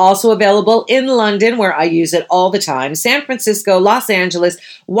 It's also available in London, where I use it all the time, San Francisco, Los Angeles,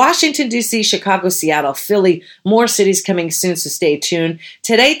 Washington, D.C., Chicago, Seattle, Philly. More cities coming soon, so stay tuned.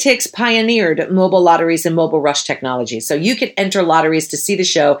 Today Ticks pioneered mobile lotteries and mobile rush technology. So you can enter lotteries to see the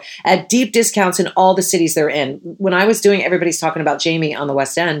show at deep discounts in all the cities they're in. When I was doing Everybody's Talking About Jamie on the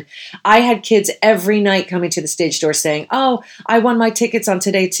West End, I had kids every night coming to the stage door saying, oh, I won my tickets on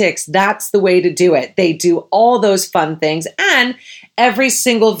Today Ticks. That's the way to do it. They do all those fun things, and every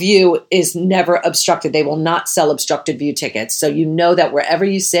single view is never obstructed. They will not sell obstructed view tickets. So you know that wherever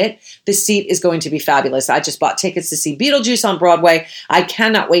you sit, the seat is going to be fabulous. I just bought tickets to see Beetlejuice on Broadway. I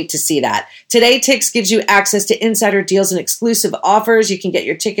cannot wait to see that. Today Ticks gives you access to insider deals and exclusive offers. You can get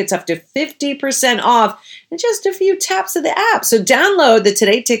your tickets up to 50% off in just a few taps of the app. So download the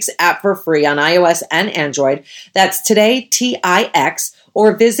Today Ticks app for free on iOS and Android. That's Today, T-I-X,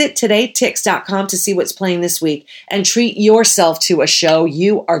 or visit todaytix.com to see what's playing this week and treat yourself to a show.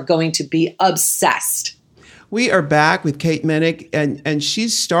 You are going to be obsessed. We are back with Kate Moennig, and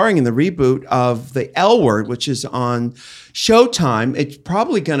she's starring in the reboot of The L Word, which is on Showtime. It's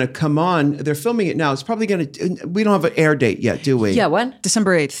probably going to come on. They're filming it now. It's probably going to, we don't have an air date yet, do we? Yeah, when?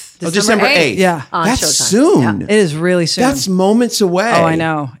 December 8th. December 8th. Yeah. That's Showtime. soon. It is really soon. That's moments away. Oh, I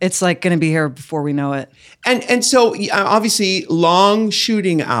know. It's like going to be here before we know it. And so obviously long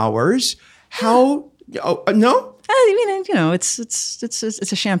shooting hours. How, no? I mean, you know, it's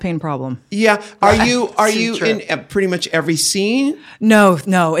a champagne problem. Yeah. Are you True. in pretty much every scene? No,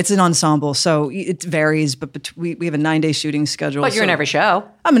 it's an ensemble, so it varies. But we have a 9-day shooting schedule. But you're in every show.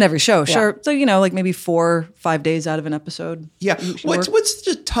 I'm in every show, sure. So like maybe 4-5 days out of an episode. Yeah. What's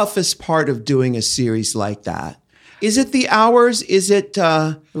the toughest part of doing a series like that? Is it the hours? Is it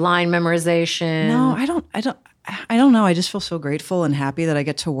Line memorization. No, I don't know. I just feel so grateful and happy that I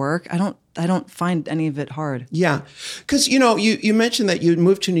get to work. I don't find any of it hard. Yeah, because you mentioned that you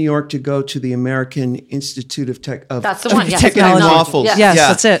moved to New York to go to the American Institute of That's the one. Yes. Chicken and Waffles. Yeah. Yes,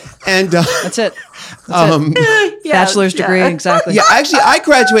 that's it. And That's it. Bachelor's degree, exactly. yeah, actually, I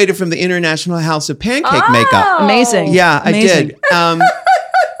graduated from the International House of Pancake Makeup. Amazing. Yeah, Amazing. I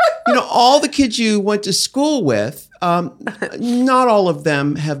did. All the kids you went to school with, not all of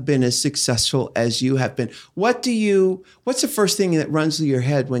them have been as successful as you have been. What's the first thing that runs through your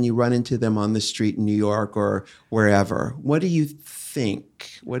head when you run into them on the street in New York or wherever? What do you think?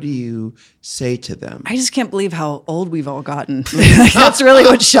 What do you say to them? I just can't believe how old we've all gotten. That's really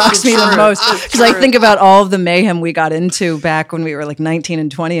what shocks me the most. Because I think about all of the mayhem we got into back when we were like 19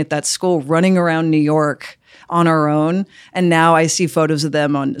 and 20 at that school, running around New York on our own. And now I see photos of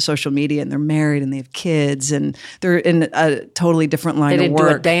them on social media, and they're married and they have kids and they're in a totally different line They of didn't do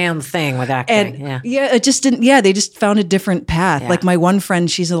work. a damn thing with acting. And it just didn't. Yeah, they just found a different path. Yeah. Like my one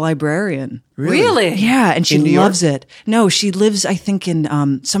friend, she's a librarian. Really? Yeah, and she In New loves it. No, she lives, I think,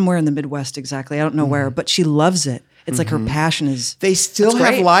 in somewhere in the Midwest exactly. I don't know where, but she loves it. It's like her passion is. They still That's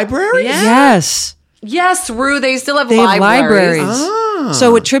have great. libraries? Yeah. Yes. Yes, Rue, they still have They have libraries. libraries.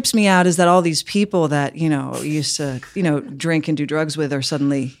 So what trips me out is that all these people that, used to, drink and do drugs with are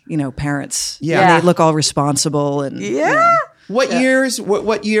suddenly, parents. Yeah. And they look all responsible and What years?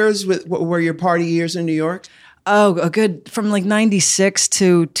 What years were your party years in New York? Oh, a good from like 96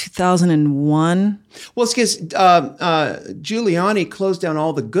 to 2001. Well, it's because Giuliani closed down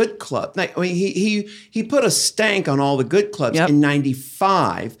all the good clubs. I mean, he put a stank on all the good clubs in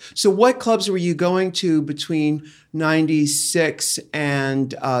 95. So what clubs were you going to between 96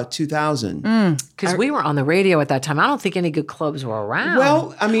 and 2000? Because we were on the radio at that time. I don't think any good clubs were around.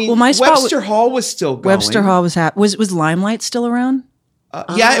 Well, I mean, my spot Webster Hall was still going. Webster Hall was Limelight still around?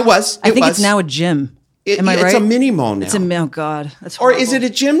 Yeah, it was. I think it's now a gym. Am I right? It's a mini mall now. Oh God, that's or horrible. is it a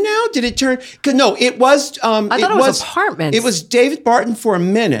gym now? Did it turn? No, it was. I thought it was apartments. It was David Barton for a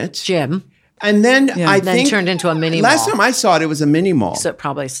minute. Jim. And then I Then think turned into a mini last mall. time I saw it was a mini mall. So it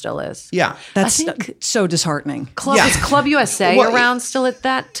probably still is. Yeah. That's so disheartening. Is Club USA Well, around still at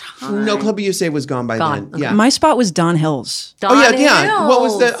that time? No, Club USA was gone by Gone. then. Okay. Yeah. My spot was Don Hill's. Don yeah. What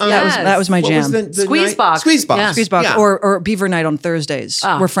was the? Hills. That was my what jam. was the Squeeze night? Box. Squeeze box. Yeah. Squeeze Box Yeah. or Beaver Night on Thursdays, Oh,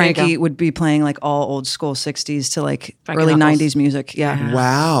 where there you Frankie go. would be playing like all old school 60s to like Frankie early Knuckles. 90s music. Yeah.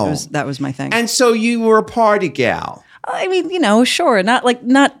 Wow. That was my thing. And so you were a party gal. I mean, sure.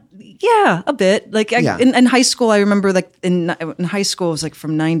 Yeah, a bit. Like Yeah. in high school, I remember like in high school, it was like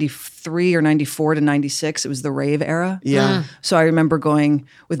from 93 or 94 to 96. It was the rave era. Yeah. So I remember going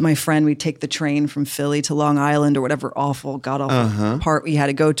with my friend. We'd take the train from Philly to Long Island or whatever god-awful part we had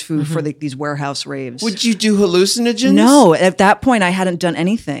to go to for these warehouse raves. Would you do hallucinogens? No, at that point, I hadn't done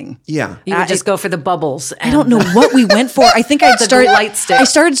anything. Yeah. You would just go for the bubbles. I don't know what we went for. I think I light stick. I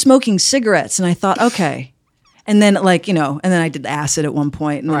started smoking cigarettes, and I thought, okay. And then and then I did acid at one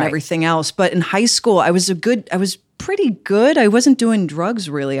point, and then Right. everything else. But in high school, I was pretty good. I wasn't doing drugs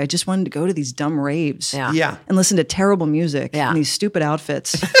really. I just wanted to go to these dumb raves, Yeah. and listen to terrible music Yeah. and these stupid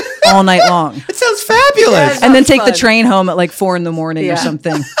outfits all night long. It sounds fabulous. And then take the fun. train home at like 4 a.m. or Yeah.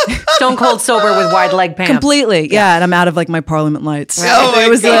 something. Stone cold sober with wide leg pants. Completely, yeah. And I'm out of like my Parliament lights. Oh my it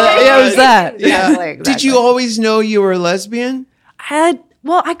was God. it was that. Yeah. Exactly. Did you always know you were a lesbian? I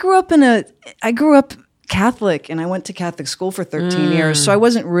grew up Catholic, and I went to Catholic school for 13 years. So I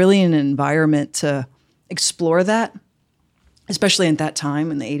wasn't really in an environment to explore that, especially at that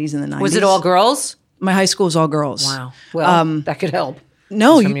time in the 80s and the 90s. Was it all girls? My high school was all girls. Wow. Well, that could help.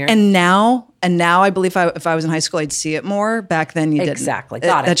 No, From your- and now I believe if I was in high school, I'd see it more. Back then, you didn't. Exactly.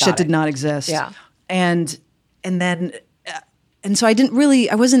 Got it, That got shit it. did not exist. Yeah. And so I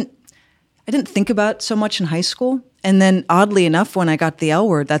didn't think about it so much in high school. And then oddly enough, when I got the L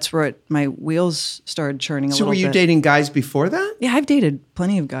word, that's where my wheels started churning a So little were you bit. dating guys before that? Yeah, I've dated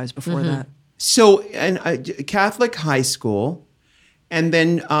plenty of guys before that. So, and Catholic high school, and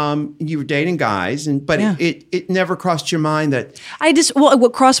then you were dating guys, but Yeah. it never crossed your mind that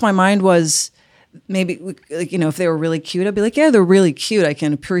What crossed my mind was maybe, like, if they were really cute, I'd be like, yeah, they're really cute. I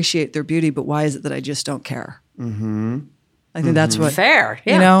can appreciate their beauty, but why is it that I just don't care? Mm-hmm. I think that's what. Fair.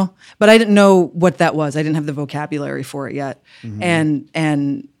 Yeah. But I didn't know what that was. I didn't have the vocabulary for it yet. And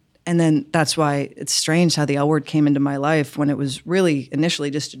then that's why it's strange how the L word came into my life when it was really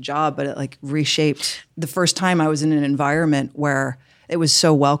initially just a job, but it like reshaped. The first time I was in an environment where it was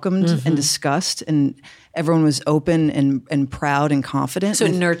so welcomed and discussed, and everyone was open and proud and confident. So it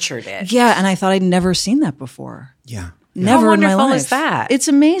And nurtured it. yeah, and I thought I'd never seen that before. yeah. Never in my wonderful life. is that? It's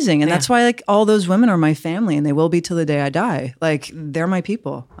amazing. And that's why like all those women are my family, and they will be till the day I die. Like they're my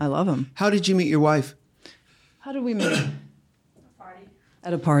people. I love them. How did you meet your wife? How did we meet?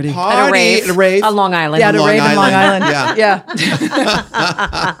 At a party. At a rave. At a rave. On Long Island. Yeah, at a Long rave in Long Island. Island. Yeah.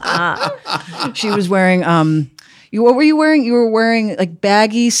 She was wearing what were you wearing? You were wearing like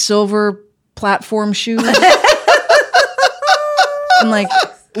baggy silver platform shoes. And like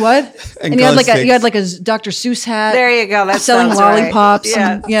what? And you had like a Dr. Seuss hat. There you go. That's selling lollipops.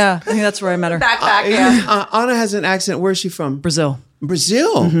 Yeah. And, yeah. I think that's where I met her. Backpack. Yeah. Anna has an accent. Where's she from? Brazil.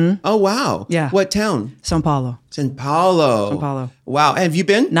 Brazil. Oh, wow. Yeah. What town? São Paulo. São Paulo. São Paulo. Wow. Have you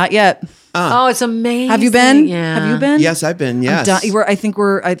been? Not yet. Oh, it's amazing. Have you been? Yeah. Have you been? Yes, I've been. Yes. I think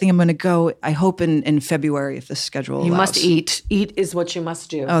I'm going to go. I hope in February if the schedule. You allows. must eat. Eat is what you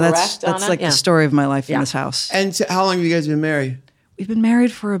must do. Oh, that's correct, Anna? like Yeah. the story of my life in Yeah. this house. And so how long have you guys been married? We've been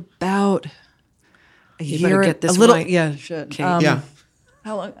married for about a better year. get this a little. right. Yeah. Shit. Yeah.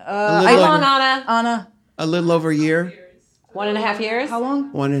 How long? A little How over- long, Anna? Anna. A little over a year. 1.5 years? How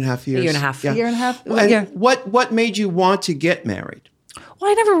long? 1.5 years. A year and a half. Yeah. A year and a half. And Yeah. what made you want to get married? Well,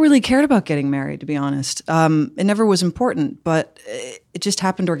 I never really cared about getting married, to be honest. It never was important, but it just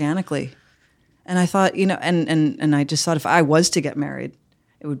happened organically. And I thought, and I just thought if I was to get married,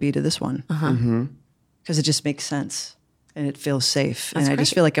 it would be to this one. Because it just makes sense and it feels safe. And I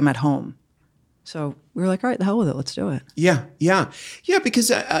just feel like I'm at home. So we were like, all right, the hell with it. Let's do it. Yeah.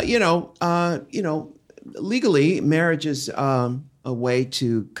 Because legally, marriage is a way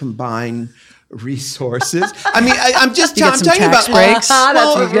to combine resources. I mean, I'm just You get I'm some talking tax about breaks.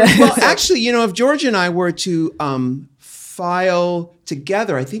 Well, actually, if George and I were to file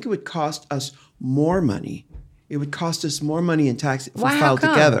together, I think it would cost us more money. It would cost us more money in tax if we How filed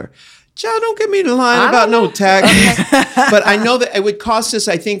come? together. Joe, don't get me to line about no taxes. But I know that it would cost us,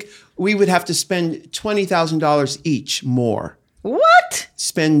 I think we would have to spend $20,000 each more. What?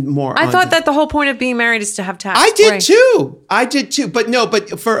 Spend more. I on thought that the whole point of being married is to have tax. I did breaks. too. But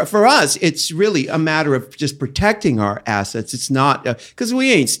for us, it's really a matter of just protecting our assets. It's not because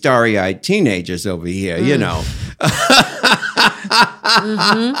we ain't starry-eyed teenagers over here,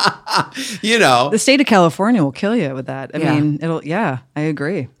 You know. The state of California will kill you with that. I mean, I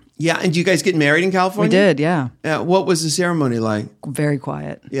agree. Yeah, and do you guys get married in California? We did, yeah. What was the ceremony like? Very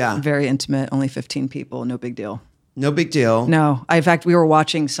quiet. Yeah. Very intimate, only 15 people, no big deal. No big deal. No. In fact, we were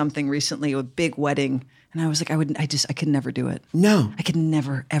watching something recently, a big wedding, and I was like, I could never do it. No. I could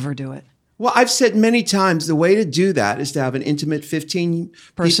never, ever do it. Well, I've said many times the way to do that is to have an intimate 15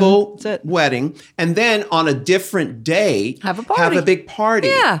 people wedding, and then on a different day have a party, have a big party.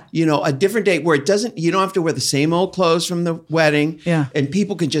 Yeah, you know, a different day where you don't have to wear the same old clothes from the wedding. Yeah, and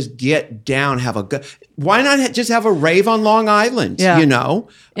people can just get down, have a good. Why not just have a rave on Long Island? Yeah. You know,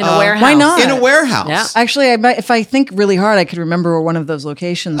 in a warehouse. Why not? In a warehouse. Yeah. Actually, if I think really hard, I could remember where one of those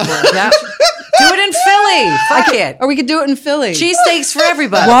locations was. Yeah. Do it in Philly. Fuck it. Or we could do it in Philly. Cheesesteaks for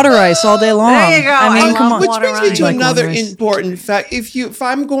everybody. Water ice all day long. There you go. I mean, come on. Which brings me to Like another water ice. important fact. If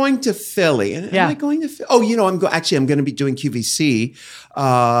I'm going to Philly, am I going to Philly? Oh, you know, I'm going to be doing QVC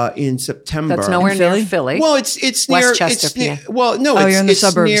in September. That's nowhere near Philly. Well, it's near Westchester, it's near, PA. well, no, you're in the it's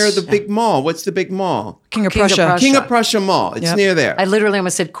suburbs. near the big mall. What's the big mall? King of Prussia. King of Prussia Mall. It's near there. I literally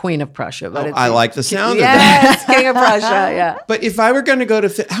almost said Queen of Prussia, but it's I like the sound of that. Yes, King of Prussia. Yeah. But if I were going to go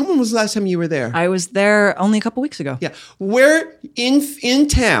to when was the last time you were there? I was there only a couple weeks ago. Yeah. Where in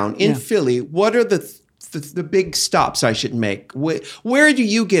town, in Philly, what are the big stops I should make? Where do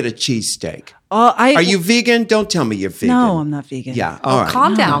you get a cheesesteak? Are you vegan? Don't tell me you're vegan. No, I'm not vegan. Yeah. All right.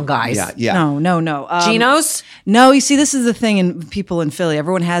 Calm down, guys. Yeah. No. Geno's? No, you see, this is the thing in people in Philly.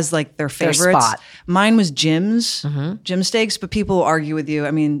 Everyone has like their favorites. spot. Mine was Jim's, Jim Steaks, but people argue with you.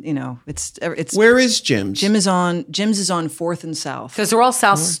 I mean, you know, it's Where is Jim's? Jim's is on 4th and South. Because they're all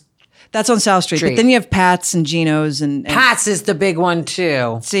South. That's on South Street. But then you have Pat's and Geno's and Pat's is the big one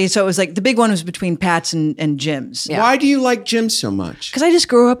too. See, so it was like the big one was between Pat's and Jim's. Yeah. Why do you like Jim's so much? Because I just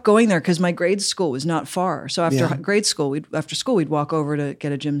grew up going there because my grade school was not far. So after school, we'd walk over to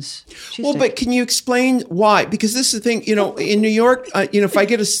get a Jim's cheesesteak. Well, but can you explain why? Because this is the thing, you know, in New York, if I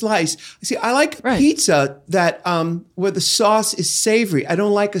get a slice, see, I like pizza that where the sauce is savory. I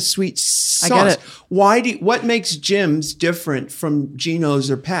don't like a sweet sauce. I get it. What makes Jim's different from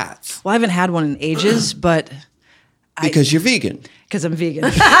Geno's or Pat's? Well, I haven't had one in ages, but because you're vegan. Because I'm vegan.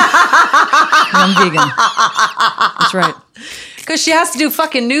 I'm vegan. That's right. Because she has to do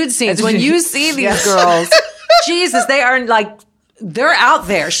fucking nude scenes. When you see these girls, Jesus, they are like, they're out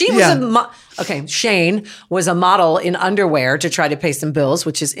there. She was Shane was a model in underwear to try to pay some bills,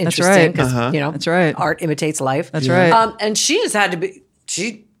 which is interesting because, That's right. art imitates life. That's right. And she just had to be,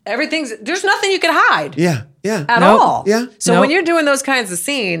 there's nothing you can hide. Yeah. At all. Yeah. So when you're doing those kinds of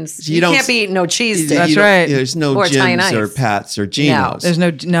scenes, you can't be eating no cheese sticks. That's right. There's no Or Italian Jim's or ice. Pat's or Geno's. There's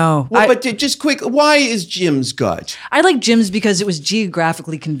no. Well, but just quick, why is Jim's good? I like Jim's because it was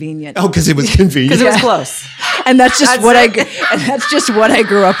geographically convenient. Oh, because it was convenient. Because it was close. And that's just that's just what I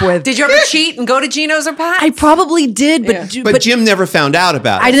grew up with. Did you ever cheat and go to Geno's or Pat's? I probably did, but Jim never found out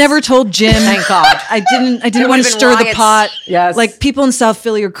about it. I never told Jim. Thank God. I didn't want to would've stir been the pot. Yes. Like people in South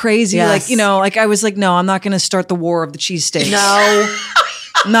Philly are crazy. Yes. Like, I was like, no, I'm not going to start the war of the cheesesteaks. No.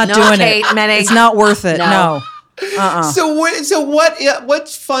 I'm not No, doing Kate, it. Moennig. It's not worth it. No. No. So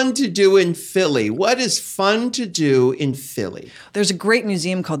what's fun to do in Philly? What is fun to do in Philly? There's a great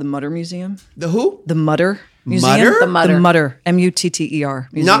museum called the Mutter Museum. The who? The Mutter Museum. Mutter? The Mutter. The Mutter. Mutter.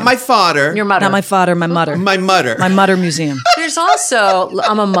 Museum. Not my father. Your mother. Not my father. My mutter. My mutter. My Mutter Museum. There's also,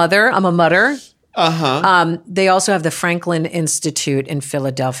 I'm a mutter. Uh-huh. They also have the Franklin Institute in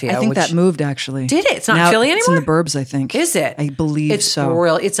Philadelphia. I think that moved actually. Did it? It's not Now Philly It's in the anymore? burbs, I think. Is it? I believe it's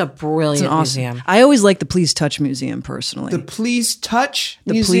so. It's a brilliant It's an awesome museum. I always like the Please Touch Museum personally. The Please Touch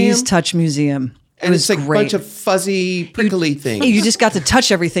The Museum? Please Touch Museum. And it's like great. a bunch of fuzzy, prickly things. You just got to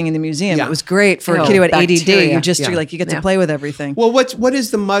touch everything in the museum. Yeah. It was great for a Oh, kid who had bacteria. ADD. You get to play with everything. Well, what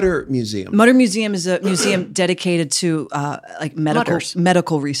is the Mutter Museum? Mutter Museum is a museum dedicated to Mutters.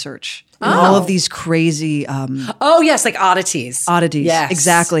 medical research. And all of these crazy Oh, yes, like oddities. oddities. Yes.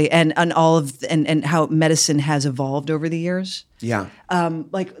 Exactly. And all of and how medicine has evolved over the years. Yeah.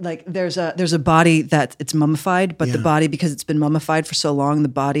 Like there's a body that it's mummified, but the body, because it's been mummified for so long, the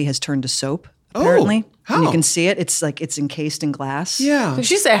body has turned to soap. Apparently, how? And you can see it. It's encased in glass. Yeah. Did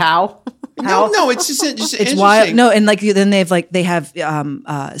she say how? No, it's just It's wild. No, and then they have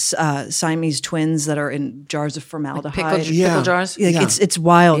Siamese twins that are in jars of formaldehyde. Pickle jars? It's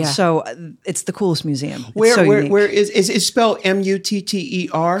wild. Yeah. So it's the coolest museum. It's Where so unique. is it spelled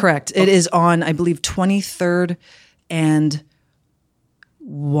Mutter? Correct. It is on, I believe, 23rd and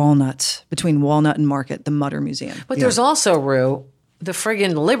Walnut, between Walnut and Market, the Mutter Museum. But there's also, the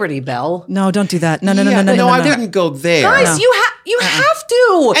friggin' Liberty Bell. No, don't do that. No. I wouldn't go there. Guys, you have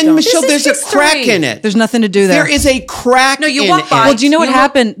to. And Michelle, This is there's a crack in it. There's nothing to do there. There is a crack No, you in walk it. by. Well, do you know what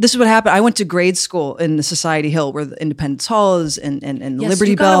happened? This is what happened. I went to grade school in the Society Hill, where the Independence Hall is, and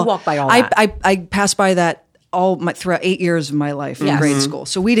Liberty you gotta Bell. walk by all that. I passed by that throughout 8 years of my life in grade school.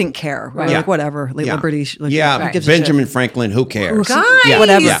 So we didn't care. We were like, whatever, Liberty. Yeah, who gives a shit? Benjamin Franklin, who cares? Guys,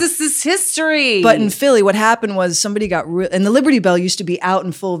 Whatever. this is history. But in Philly, what happened was somebody got and the Liberty Bell used to be out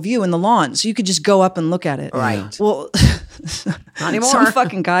in full view in the lawn, so you could just go up and look at it. Right. Well, Not anymore. some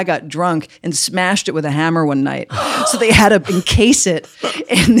fucking guy got drunk and smashed it with a hammer one night, so they had to encase it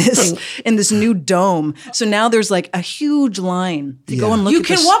in this new dome. So now there's like a huge line to go and look. You at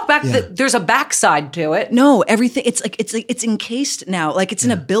can this. walk back. There's a backside to it. No, everything. It's encased now, like it's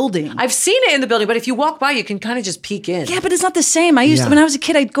in a building. I've seen it in the building, but if you walk by, you can kind of just peek in. Yeah, but it's not the same. I used to, when I was a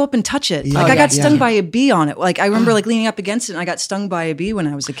kid, I'd go up and touch it. Like I got stung by a bee on it. Like I remember like leaning up against it, and I got stung by a bee when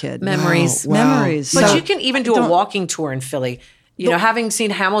I was a kid. Memories. Wow. Memories. But So- you can even do a walking tour in Philly. You know, having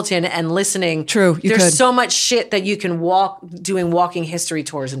seen Hamilton and listening, True, you there's could. so much shit that you can doing walking history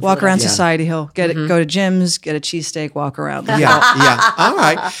tours in Walk around Philadelphia. Society Hill. Go to gyms, get a cheesesteak, walk around. Yeah. All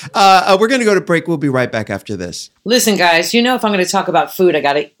right. We're going to go to break. We'll be right back after this. Listen, guys, you know, if I'm going to talk about food, I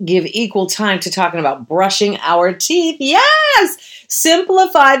got to give equal time to talking about brushing our teeth. Yes!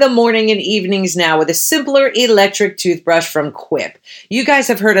 Simplify the morning and evenings now with a simpler electric toothbrush from Quip. You guys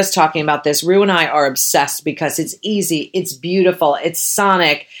have heard us talking about this. Rue and I are obsessed because it's easy, it's beautiful, it's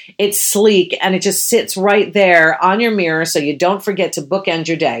sonic, it's sleek, and it just sits right there on your mirror so you don't forget to bookend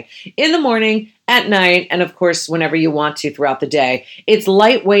your day. In the morning, at night, and of course, whenever you want to throughout the day. It's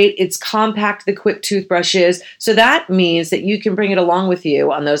lightweight, it's compact, the Quip toothbrush is. So that means that you can bring it along with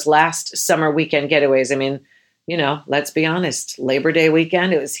you on those last summer weekend getaways. I mean, you know, let's be honest, Labor Day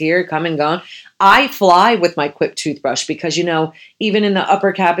weekend, it was here, come and gone. I fly with my Quip toothbrush because, you know, even in the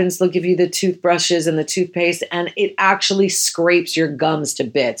upper cabins, they'll give you the toothbrushes and the toothpaste, and it actually scrapes your gums to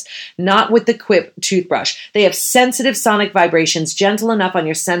bits. Not with the Quip toothbrush. They have sensitive sonic vibrations, gentle enough on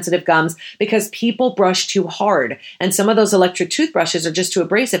your sensitive gums because people brush too hard. And some of those electric toothbrushes are just too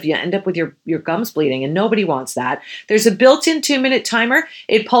abrasive. You end up with your gums bleeding, and nobody wants that. There's a built-in 2-minute timer.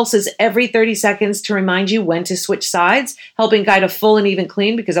 It pulses every 30 seconds to remind you when to switch sides, helping guide a full and even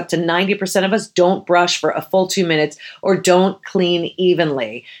clean because up to 90% of us don't brush for a full 2 minutes or don't clean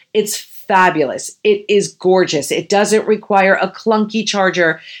evenly. It's fabulous. It is gorgeous. It doesn't require a clunky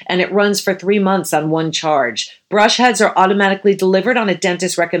charger, and it runs for 3 months on one charge. Brush heads are automatically delivered on a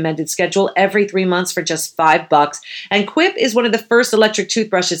dentist recommended schedule every 3 months for just $5. And Quip is one of the first electric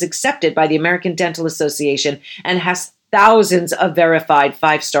toothbrushes accepted by the American Dental Association and has thousands of verified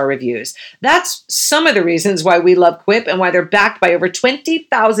 5-star reviews. That's some of the reasons why we love Quip and why they're backed by over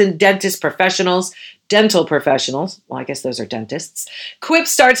 20,000 dental professionals. Well, I guess those are dentists. Quip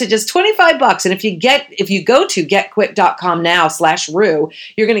starts at just $25. And if you go to getquip.com now/Rue,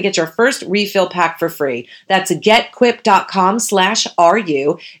 you're going to get your first refill pack for free. That's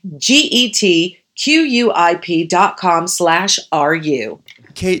getquip.com/RU, GETQUIP.com/RU.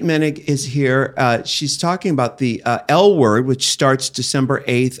 Kate Moennig is here. She's talking about the L Word, which starts December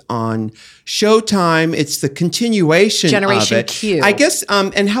 8th on Showtime. It's the continuation Generation of it. Q. I guess,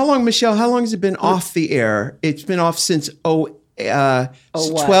 and how long, Michelle, how long has it been off the air? It's been off since 12?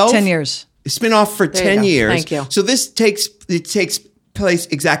 10 years. It's been off for 10 go. years. Thank you. So this takes place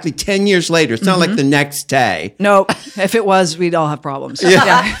exactly 10 years later. It's not like the next day. No, if it was, we'd all have problems.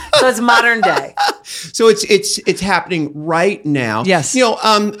 Yeah. So it's modern day. So it's happening right now. Yes. You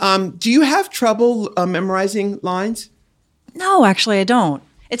know, do you have trouble memorizing lines? No, actually, I don't.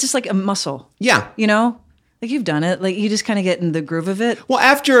 It's just like a muscle. Yeah. You know, like you've done it. Like you just kind of get in the groove of it. Well,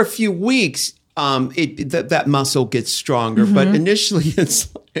 after a few weeks, that muscle gets stronger, but initially it's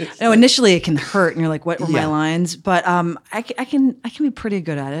No, initially it can hurt, and you're like, "What were my Yeah. lines?" But I can be pretty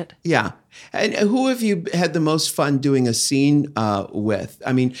good at it. yeah. And who have you had the most fun doing a scene with?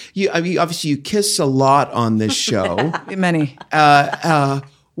 I mean, obviously you kiss a lot on this show. Many.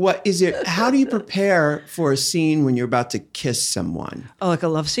 What is it? How do you prepare for a scene when you're about to kiss someone? Oh, like a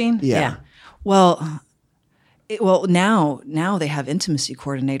love scene? Yeah. Well, now they have intimacy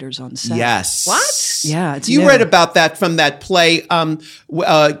coordinators on set. Yes. What? Yeah, it's You new. read about that from that play,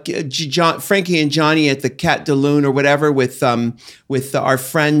 Frankie and Johnny at the Cat de Lune or whatever, with our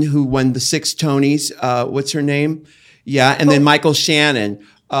friend who won the 6 Tonys. What's her name? Yeah, and then Michael Shannon.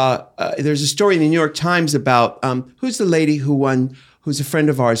 There's a story in the New York Times about who's the lady who won, who's a friend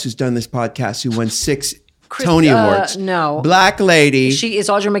of ours who's done this podcast, who won 6 Tony Awards. No. Black lady. She is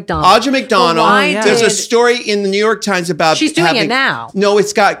Audra McDonald. Audra McDonald. But why There's a did- story in the New York Times about She's doing it now. No,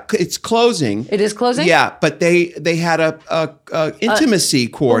 it's closing. It is closing? Yeah, but they had a intimacy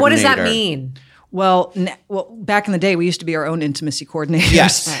coordinator. Well, what does that mean? Well, back in the day, we used to be our own intimacy coordinators.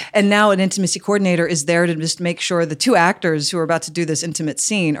 Yes. And now an intimacy coordinator is there to just make sure the two actors who are about to do this intimate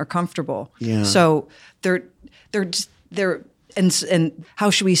scene are comfortable. Yeah. So they're and how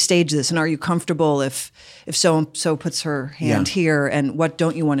should we stage this? And are you comfortable if so puts her hand here? And what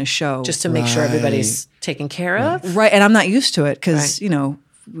don't you want to show? Just to make sure everybody's taken care of. Right. And I'm not used to it because, you know,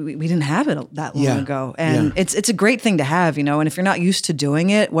 we didn't have it that long ago. And it's a great thing to have, you know, and if you're not used to doing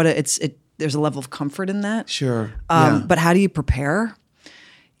it, there's a level of comfort in that. Sure. But how do you prepare?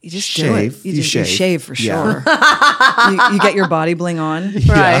 You just shave. do it. You shave for sure. you get your body bling on,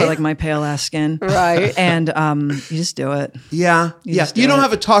 Right. like my pale ass skin, Right. And you just do it. Yeah. You don't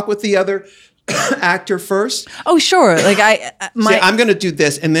have a talk with the other actor first? Oh, sure. Like Say, I'm going to do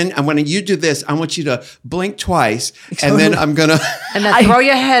this, and then when you do this, I want you to blink twice, and then I'm going to... And then throw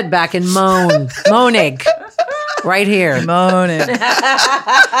your head back and Moennig. Right here. Moennig.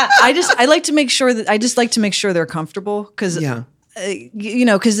 I like to make sure they're comfortable because you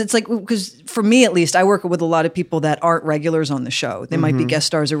know, because for me at least, I work with a lot of people that aren't regulars on the show. They might be guest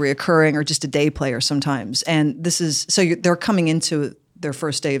stars or reoccurring or just a day player sometimes. And they're coming into their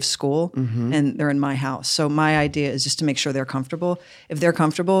first day of school and they're in my house. So my idea is just to make sure they're comfortable. If they're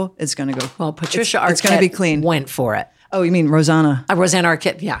comfortable, it's going to go. Well, Patricia Arquette it's going to be clean. Went for it. Oh, you mean Rosanna? Roseanne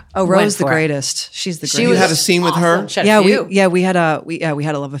Arquette, yeah. Oh, Rose the greatest. She's the greatest. You had a scene with her? She had a few. We had a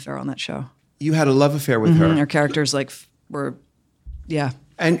love affair on that show. You had a love affair with her? Our characters were. Yeah.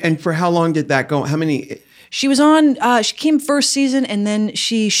 And for how long did that go? How many? She was on, she came first season and then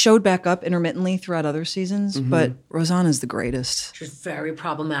she showed back up intermittently throughout other seasons. But Rosanna's the greatest. She's very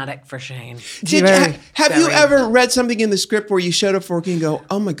problematic for Shane. Have you ever read something in the script where you showed up for work and go,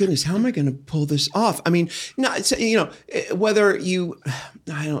 oh my goodness, how am I going to pull this off? I mean, no, it's, you know, whether you,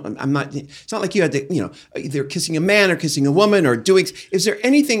 it's not like you had to, you know, either kissing a man or kissing a woman or doing, is there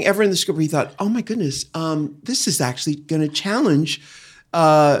anything ever in the script where you thought, oh my goodness, this is actually going to challenge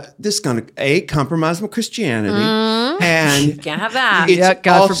this is going to compromise with Christianity, and Can't have that. Yeah,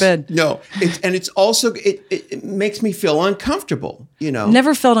 God forbid. No, it's also it makes me feel uncomfortable. You know,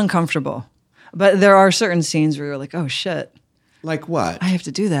 Never felt uncomfortable, but there are certain scenes where you're like, oh shit, like what? I have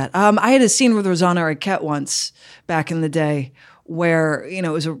to do that. I had a scene with Rosanna Arquette once back in the day where you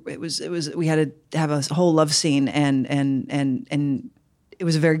know we had to have a whole love scene and. It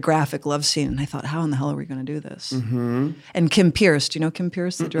was a very graphic love scene, and I thought, how in the hell are we going to do this? And Kim Pierce, do you know Kim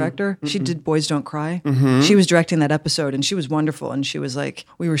Pierce, the director? She did Boys Don't Cry. She was directing that episode, and she was wonderful. And she was like,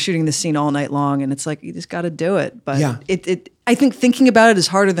 we were shooting this scene all night long, and it's like, you just got to do it. But I think thinking about it is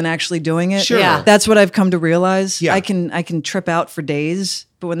harder than actually doing it. Sure. Yeah. That's what I've come to realize. Yeah. I can trip out for days,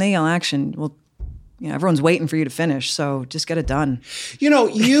 but when they yell action, well, you know, everyone's waiting for you to finish, so just get it done. You know,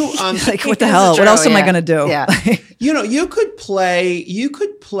 you Like, what the hell? What else am I going to do? Yeah. you know, you could play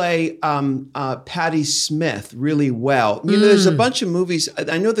Patti Smith really well. You know, there's a bunch of movies.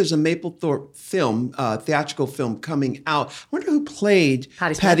 I know there's a Mapplethorpe film, theatrical film coming out. I wonder who played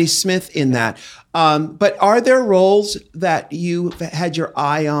Patti Smith in that. But are there roles that you had your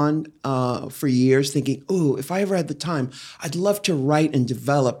eye on for years, thinking, "Oh, if I ever had the time, I'd love to write and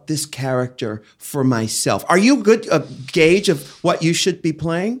develop this character for myself"? Are you a good gauge of what you should be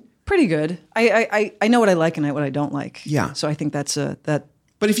playing? Pretty good. I know what I like and what I don't like. Yeah. So I think that's that.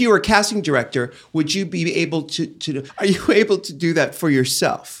 But if you were a casting director, would you be able to? Are you able to do that for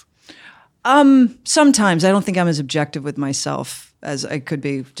yourself? Sometimes I don't think I'm as objective with myself as I could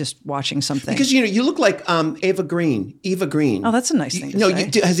be just watching something. Because you know you look like Eva Green. Oh, that's a nice thing to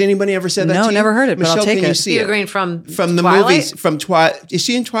say. Has anybody ever said that to you? No, never heard it, but Michelle, I'll take can it. you see Eva it? Green from the Twilight? movies from Twilight. Is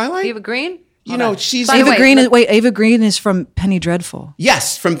she in Twilight? Eva Green? You know, she's Ava Green is from Penny Dreadful.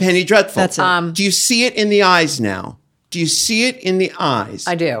 Yes, from Penny Dreadful. That's it. Do you see it in the eyes now? Do you see it in the eyes?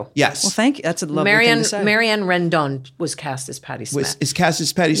 I do. Yes. Well, thank you. That's a lovely thing to say. Marianne Rendon was cast as Patti Smith. Is cast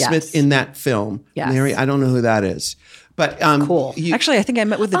as Patti Smith in that film? Yes. Mary, I don't know who that is. But Cool. Actually, I think I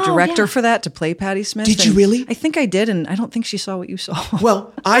met with the director for that to play Patti Smith. Did you really? I think I did, and I don't think she saw what you saw.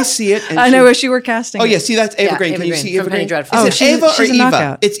 Well, I see it. And I know where you were casting. Oh, it. yeah. See, that's Eva Green. Eva Can you Green see from Eva Penny Green? Dreadful. Is Oh, it Eva or she's a Eva?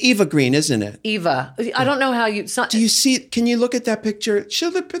 knockout. It's Eva Green, isn't it? Eva. I don't know how you... Do you see? Can you look at that picture? Show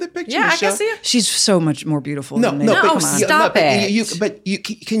the picture. Yeah, I Michelle. can see it. She's so much more beautiful than me. No, Come on. stop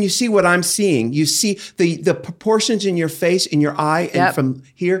it. Can you see what I'm seeing? You see the proportions in your face, in your eye, and from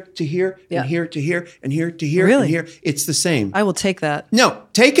here to here, and here to here, and here to here, Really? and here. It's the same. I will take that. No,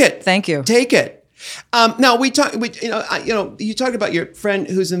 take it. Thank you. Take it. Now you talked about your friend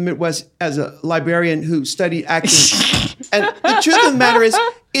who's in the Midwest as a librarian who studied acting, and the truth of the matter is,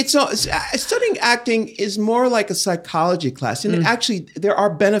 studying acting is more like a psychology class, and actually there are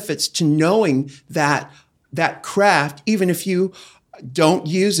benefits to knowing that craft, even if you don't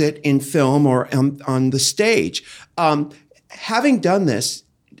use it in film or on the stage. Having done this,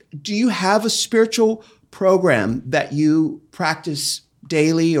 do you have a spiritual program that you practice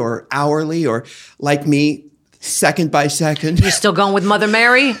daily or hourly, or like me, second by second? You still going with Mother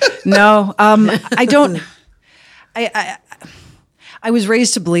Mary? No, I don't. I was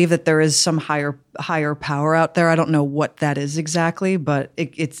raised to believe that there is some higher power out there. I don't know what that is exactly, but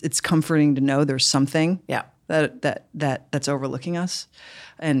it's comforting to know there's something that's overlooking us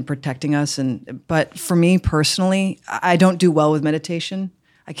and protecting us. But for me personally, I don't do well with meditation.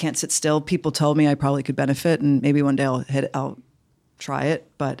 I can't sit still. People told me I probably could benefit, and maybe one day I'll try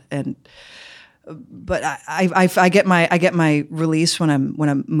it. But I get my release when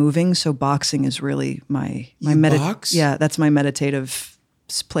I'm moving. So boxing is really my box? Yeah, that's my meditative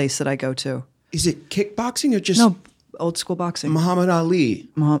place that I go to. Is it kickboxing or just no old school boxing? Muhammad Ali?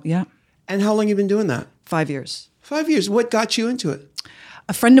 Yeah. And how long have you been doing that? 5 years. 5 years. What got you into it?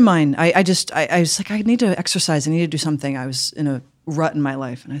 A friend of mine. I was like, I need to exercise. I need to do something. I was in a rut in my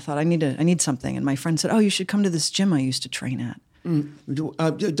life, and I thought I need something. And my friend said, "Oh, you should come to this gym I used to train at."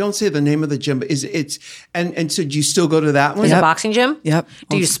 Don't say the name of the gym, but and so do you still go to that one? Is it a boxing gym? Yep.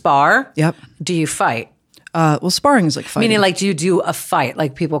 Do you spar? Yep. Do you fight? Well, sparring is like fighting. Meaning, like, do you do a fight?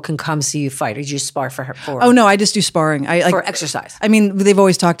 Like, people can come see you fight, or do you spar for her? Oh no, I just do sparring. For exercise. I mean, they've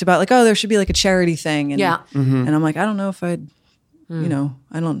always talked about like, oh, there should be like a charity thing, and Yeah. and I'm like, I don't know if I'd,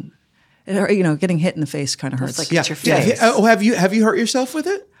 I don't, getting hit in the face kind of hurts. It's like it's your face. Oh, have you hurt yourself with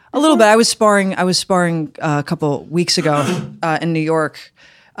it? A little bit. I was sparring a couple weeks ago in New York,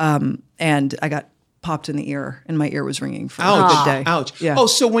 and I got popped in the ear, and my ear was ringing for a good day. Ouch! Yeah. Oh,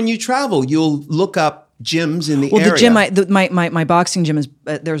 so when you travel, you'll look up gyms in the area. Well, the gym, my boxing gym is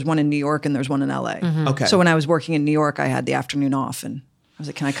there's one in New York and there's one in LA. Okay. So when I was working in New York, I had the afternoon off, and I was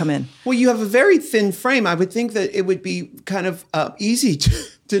like, "Can I come in?" Well, you have a very thin frame. I would think that it would be kind of easy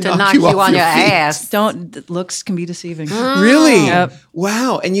to knock you off on your feet. ass. Looks can be deceiving. Really? Yep.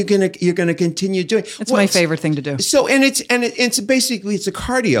 Wow! And you're gonna continue doing. It's my favorite thing to do. So, it's basically it's a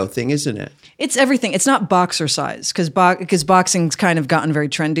cardio thing, isn't it? It's everything. It's not boxercise because boxing's kind of gotten very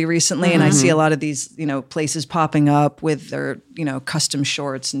trendy recently, and I see a lot of these places popping up with their custom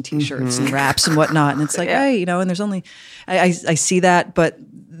shorts and t-shirts and wraps and whatnot, and it's like hey, and there's only I see that, but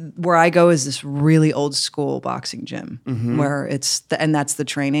where I go is this really old school boxing gym where and that's the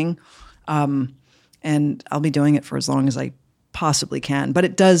training, and I'll be doing it for as long as I possibly can, but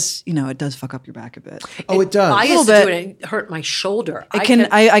it does fuck up your back a bit. Oh, it does. I used to do it and it hurt my shoulder.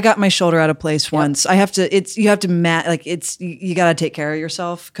 I got my shoulder out of place once. You have to you got to take care of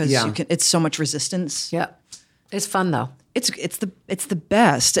yourself because it's so much resistance. Yeah. It's fun though. It's the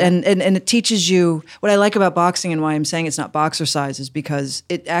best, and it teaches you what I like about boxing, and why I'm saying it's not boxercise is because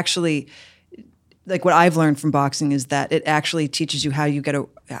it actually, like what I've learned from boxing is that it actually teaches you how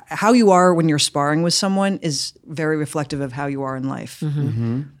you are when you're sparring with someone is very reflective of how you are in life.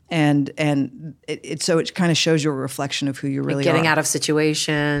 And it kind of shows you a reflection of who you really getting are. out of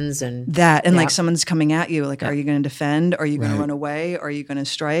situations and like someone's coming at you, like, are you going to defend? Are you going to run away? Are you going to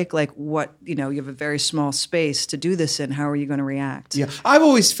strike? Like what, you have a very small space to do this in. How are you going to react? Yeah. I've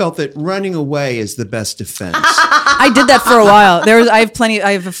always felt that running away is the best defense. I did that for a while.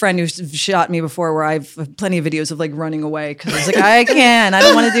 I have a friend who's shot me before where I've plenty of videos of like running away because I was like, I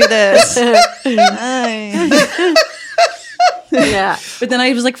don't want to do this. Yeah. But then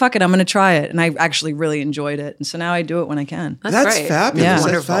I was like, fuck it, I'm going to try it. And I actually really enjoyed it. And so now I do it when I can. That's great. fabulous. Yeah. That's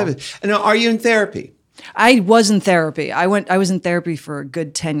Wonderful. fabulous. And now, are you in therapy? I was in therapy. I was in therapy for a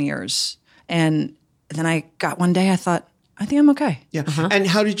good 10 years. And then I got one day, I thought, I think I'm okay. Yeah. And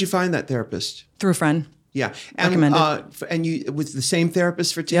how did you find that therapist? Through a friend. Yeah. And, Recommended. And you was the same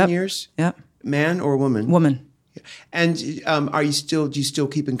therapist for 10 years? Yep. Man or woman? Woman. And do you still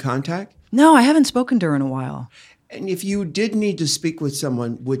keep in contact? No, I haven't spoken to her in a while. And if you did need to speak with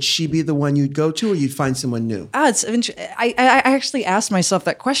someone, would she be the one you'd go to, or you'd find someone new? I actually asked myself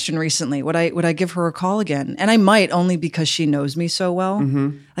that question recently. Would I give her a call again? And I might, only because she knows me so well.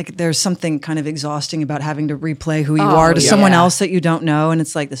 Like there's something kind of exhausting about having to replay who you are to someone else that you don't know. And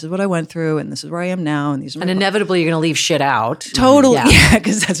it's like, this is what I went through, and this is where I am now, and these are my inevitably you're going to leave shit out. Totally, yeah,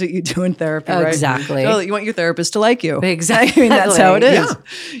 because that's what you do in therapy, right? Exactly. Well, you want your therapist to like you. Exactly. I mean, that's how it is.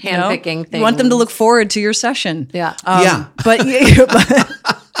 Yeah. Handpicking things. You want them to look forward to your session. Yeah. But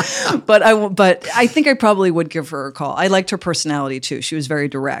I think I probably would give her a call. I liked her personality too. She was very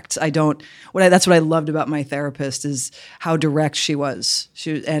direct. That's what I loved about my therapist is how direct she was.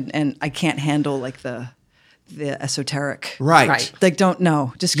 And I can't handle like the esoteric. Right. Like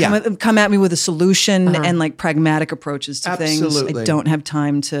just come at me with a solution and like pragmatic approaches to things. I don't have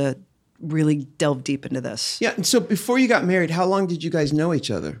time to really delve deep into this. Yeah. And so before you got married, how long did you guys know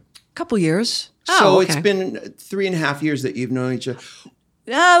each other? A couple years. So okay. it's been 3.5 years that you've known each other.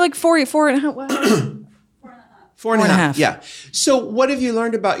 Like four and a half. Four and a half. Yeah. So what have you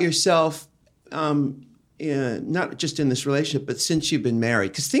learned about yourself, not just in this relationship, but since you've been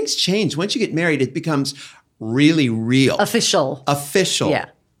married? Because things change. Once you get married, it becomes really real. Official. Yeah.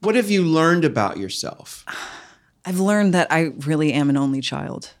 What have you learned about yourself? I've learned that I really am an only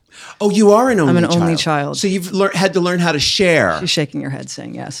child. Oh, you are an only child. I'm an only child. So you've had to learn how to share. She's shaking your head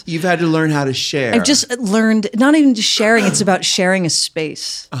saying yes. You've had to learn how to share. I've just learned, not even just sharing, it's about sharing a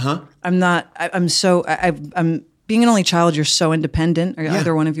space. I'm being an only child, you're so independent. Are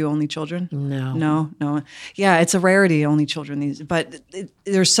either one of you only children? No. Yeah, it's a rarity, only children. But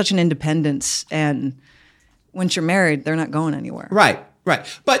there's such an independence. And once you're married, they're not going anywhere. Right.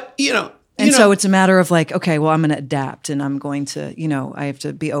 But, so it's a matter of like, okay, well, I'm going to adapt and I'm going to, I have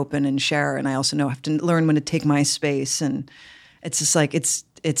to be open and share. And I also know I have to learn when to take my space. And it's just like,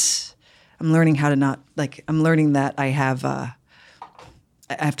 I'm learning how to not, like, I'm learning that I have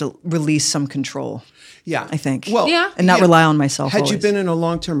to release some control. Yeah. I think. Well, and not rely on myself. Had always. you been in a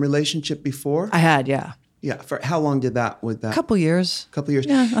long-term relationship before? I had, yeah. Yeah. For how long did that? Couple years.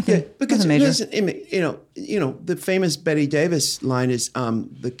 Yeah, nothing. Because nothing major. listen, the famous Betty Davis line is,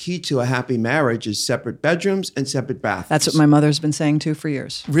 the key to a happy marriage is separate bedrooms and separate bathrooms. That's what my mother's been saying too for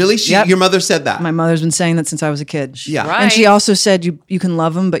years. Really? Yep. Your mother said that? My mother's been saying that since I was a kid. Yeah. Right. And she also said you can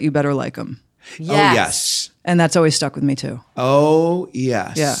love them, but you better like them. Yes. Oh, yes. And that's always stuck with me too. Oh,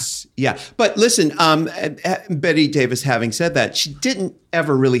 yes. Yeah. But listen, Betty Davis, having said that, she didn't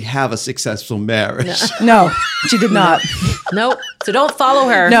ever really have a successful marriage. No, she did not. Nope. So don't follow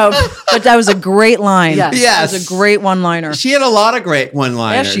her. No, but that was a great line. Yes. Yes. That was a great one-liner. She had a lot of great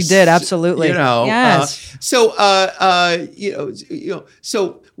one-liners. Yes, she did. Absolutely. Yes. So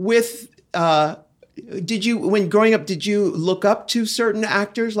with, when growing up, did you look up to certain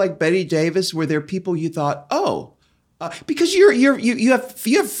actors like Betty Davis? Were there people you thought, because you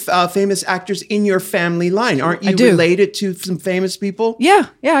have famous actors in your family line, aren't you? I do. Related to some famous people? Yeah,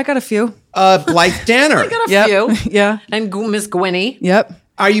 I got a few. Blythe Danner. I got a few. Yeah. And Miss Gwynny. Yep.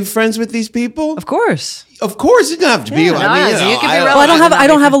 Are you friends with these people? Of course. Of course, it doesn't have to be. Yeah, you can be relevant. Well, I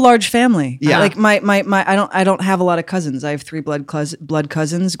don't have a large family. Yeah. Like I don't have a lot of cousins. I have 3 blood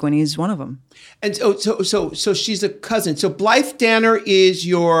cousins. Gwynny's one of them. And so she's a cousin. So Blythe Danner is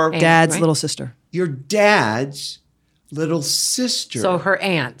your Dad's right? little sister. Your dad's little sister. So her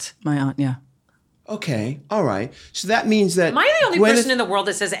aunt. My aunt, yeah. Okay, all right. So that means that Am I the only Gwyneth- person in the world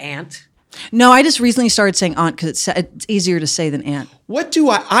that says aunt? No, I just recently started saying aunt because it's easier to say than aunt. What do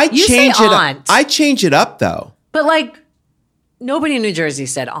I You change say it aunt. up? I change it up though. But like, nobody in New Jersey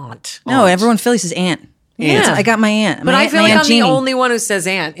said aunt. No, everyone in Philly says aunt. Yeah. I got my aunt. But My I aunt- feel my like Aunt I'm Jeannie. the only one who says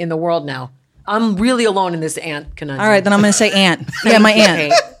aunt in the world now. I'm really alone in this aunt conundrum. All right, then I'm going to say aunt. Yeah, my aunt. Okay.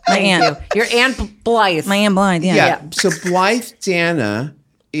 My Thank aunt. you. Your Aunt Blythe. My aunt blind. Yeah. Yeah. So Blythe Danner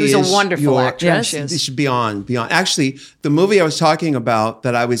Who's is a wonderful actress. Yeah, she is. This should beyond. Actually, the movie I was talking about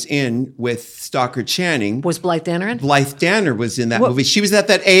that I was in with Stockard Channing. Was Blythe Danner in? Blythe Danner was in that movie. She was at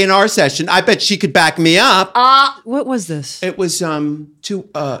that A&R session. I bet she could back me up. What was this? It was Tu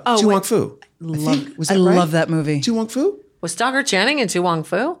Wong Fu. I love that movie. Tu Wong Fu? Was Stockard Channing in Tu Wong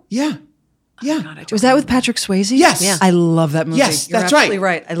Fu? Yeah. Yeah. Was that with Patrick Swayze? Yes. Yeah. I love that movie. Yes, You're that's absolutely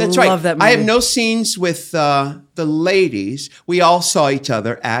right. I That's love that movie. I have no scenes with the ladies. We all saw each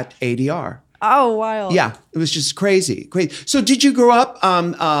other at ADR. Oh, wild. Yeah, it was just crazy. So did you grow up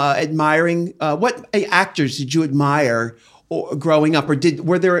admiring, what actors did you admire growing up? Or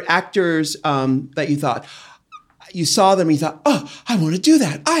were there actors that you thought, you saw them and you thought, oh, I want to do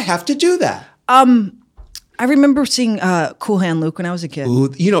that. I have to do that. I remember seeing Cool Hand Luke when I was a kid.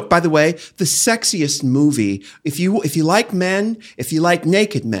 Ooh, by the way, the sexiest movie, if you like men, if you like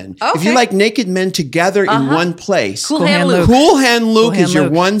naked men, if you like naked men together in one place, Cool Hand Luke. Cool Hand Luke Hand is your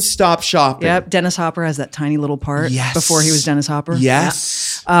Luke. one-stop shopping. Yep. Dennis Hopper has that tiny little part before he was Dennis Hopper.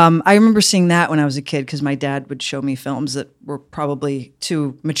 Yes. I remember seeing that when I was a kid because my dad would show me films that were probably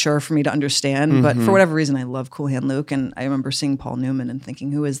too mature for me to understand. But for whatever reason, I love Cool Hand Luke. And I remember seeing Paul Newman and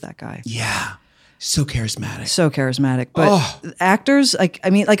thinking, who is that guy? Yeah. So charismatic. So charismatic. But actors,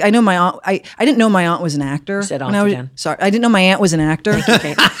 I know my aunt. I didn't know my aunt was an actor. Said when aunt I was, again. sorry, I didn't know my aunt was an actor.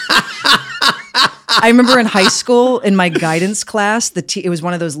 I remember in high school, in my guidance class, it was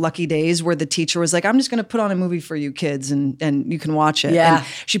one of those lucky days where the teacher was like, I'm just going to put on a movie for you kids and you can watch it. Yeah. And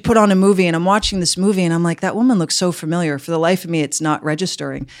she put on a movie and I'm watching this movie and I'm like, that woman looks so familiar. For the life of me, it's not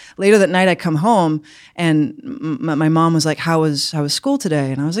registering. Later that night, I come home and my mom was like, how was school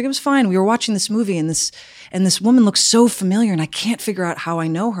today? And I was like, it was fine. We were watching this movie and this woman looks so familiar and I can't figure out how I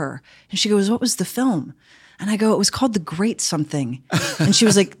know her. And she goes, what was the film? And I go, it was called The Great Something. And she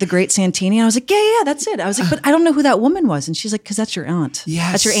was like, The Great Santini. And I was like, yeah, that's it. I was like, but I don't know who that woman was. And she's like, because that's your aunt.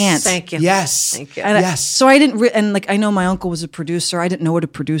 Yes. That's your aunt. Thank you. Yes. Thank you. Yes. So I didn't, and like, I know my uncle was a producer. I didn't know what a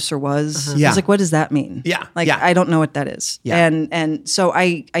producer was. Yeah. I was like, what does that mean? Yeah. Like, Yeah. I don't know what that is. Yeah. And so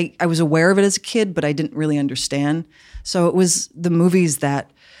I was aware of it as a kid, but I didn't really understand. So it was the movies that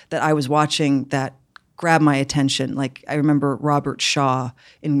I was watching that grabbed my attention. Like I remember Robert Shaw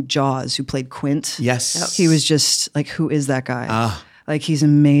in Jaws, who played Quint. Yes. He was just like, who is that guy? Like he's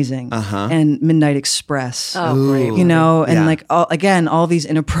amazing. And Midnight Express. Oh, great. You know, and Yeah. like all these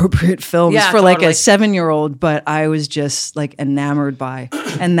inappropriate films Yeah, for like totally. a 7-year-old, but I was just like enamored by.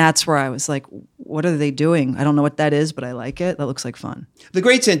 And that's where I was like, what are they doing? I don't know what that is, but I like it. That looks like fun. The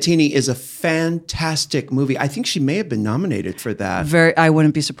Great Santini is a fantastic movie. I think she may have been nominated for that. I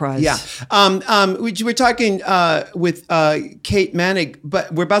wouldn't be surprised. Yeah. We're talking with Kate Moennig,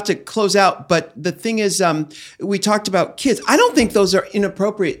 but we're about to close out. But the thing is, we talked about kids. I don't think those are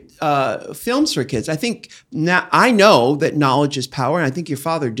inappropriate films for kids. I think now I know that knowledge is power, and I think your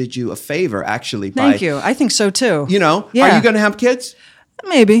father did you a favor, actually. Thank you. I think so too. You know, Yeah. are you going to have kids?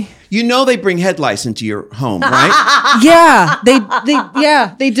 Maybe. You know they bring head lice into your home, right? Yeah, they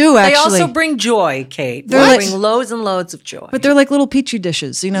do They actually. also bring joy, Kate. They're They like- bring loads and loads of joy. But they're like little petri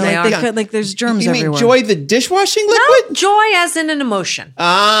dishes, you know. They Like, are. they like there's germs You mean everywhere. Joy the dishwashing no, liquid? joy as in an emotion,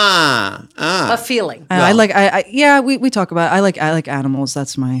 A a feeling. We talk about. I like animals.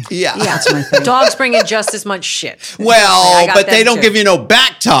 That's my. Yeah. That's my thing. Dogs bring in just as much shit. Well, I got but they them don't too. give you no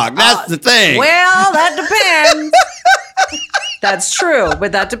back talk. That's the thing. Well, that depends. That's true,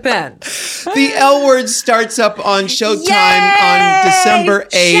 but that depends. The L Word starts up on Showtime Yay! on December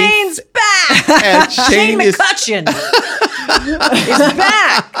 8th. Shane's back. And Shane Shane is, McCutcheon is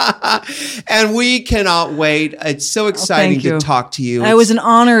back. and we cannot wait. It's so exciting thank to you. talk to you. It was an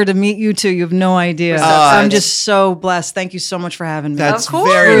honor to meet you two. You have no idea. I'm it's- just so blessed. Thank you so much for having me. That's Of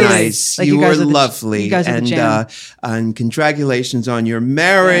course. very nice. Like, you you guys were are the- lovely. you guys are the and jam. and congratulations on your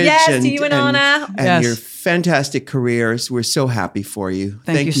marriage. Yes, and, to you and Anna. And Yes. your fantastic careers. We're so happy for you.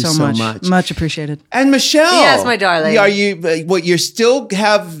 Thank you so much. Much appreciated. And Michelle. Yes, my darling. Are you you still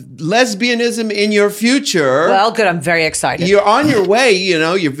have lesbianism in your future? Well, good. I'm very excited. You're on your way, you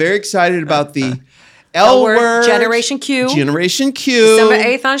know, you're very excited about the L Word. Generation Q. Generation Q. December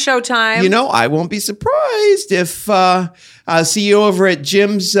 8th on Showtime. You know, I won't be surprised if I'll see you over at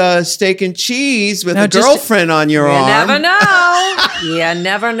Jim's Steak and Cheese with No, a just- girlfriend on your you arm. never know. You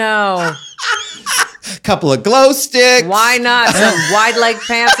never know. Couple of glow sticks. Why not? Some wide leg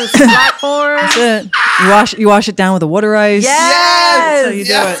pants and some platforms. That's it. You wash it down with a water ice. Yes. how you do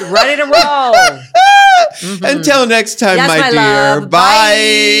Yes. it. Ready to roll. Until next time, Yes, my my dear. love.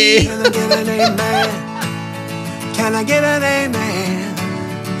 Bye. Can I get an amen? Can I get an amen?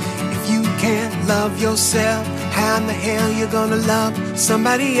 If you can't love yourself, how in the hell you gonna love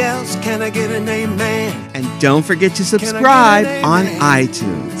somebody else? Can I get an amen? And don't forget to subscribe an on amen?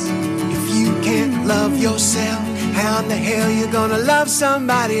 iTunes. If you can't love yourself, how in the hell you gonna love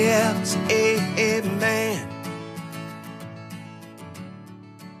somebody else? Amen.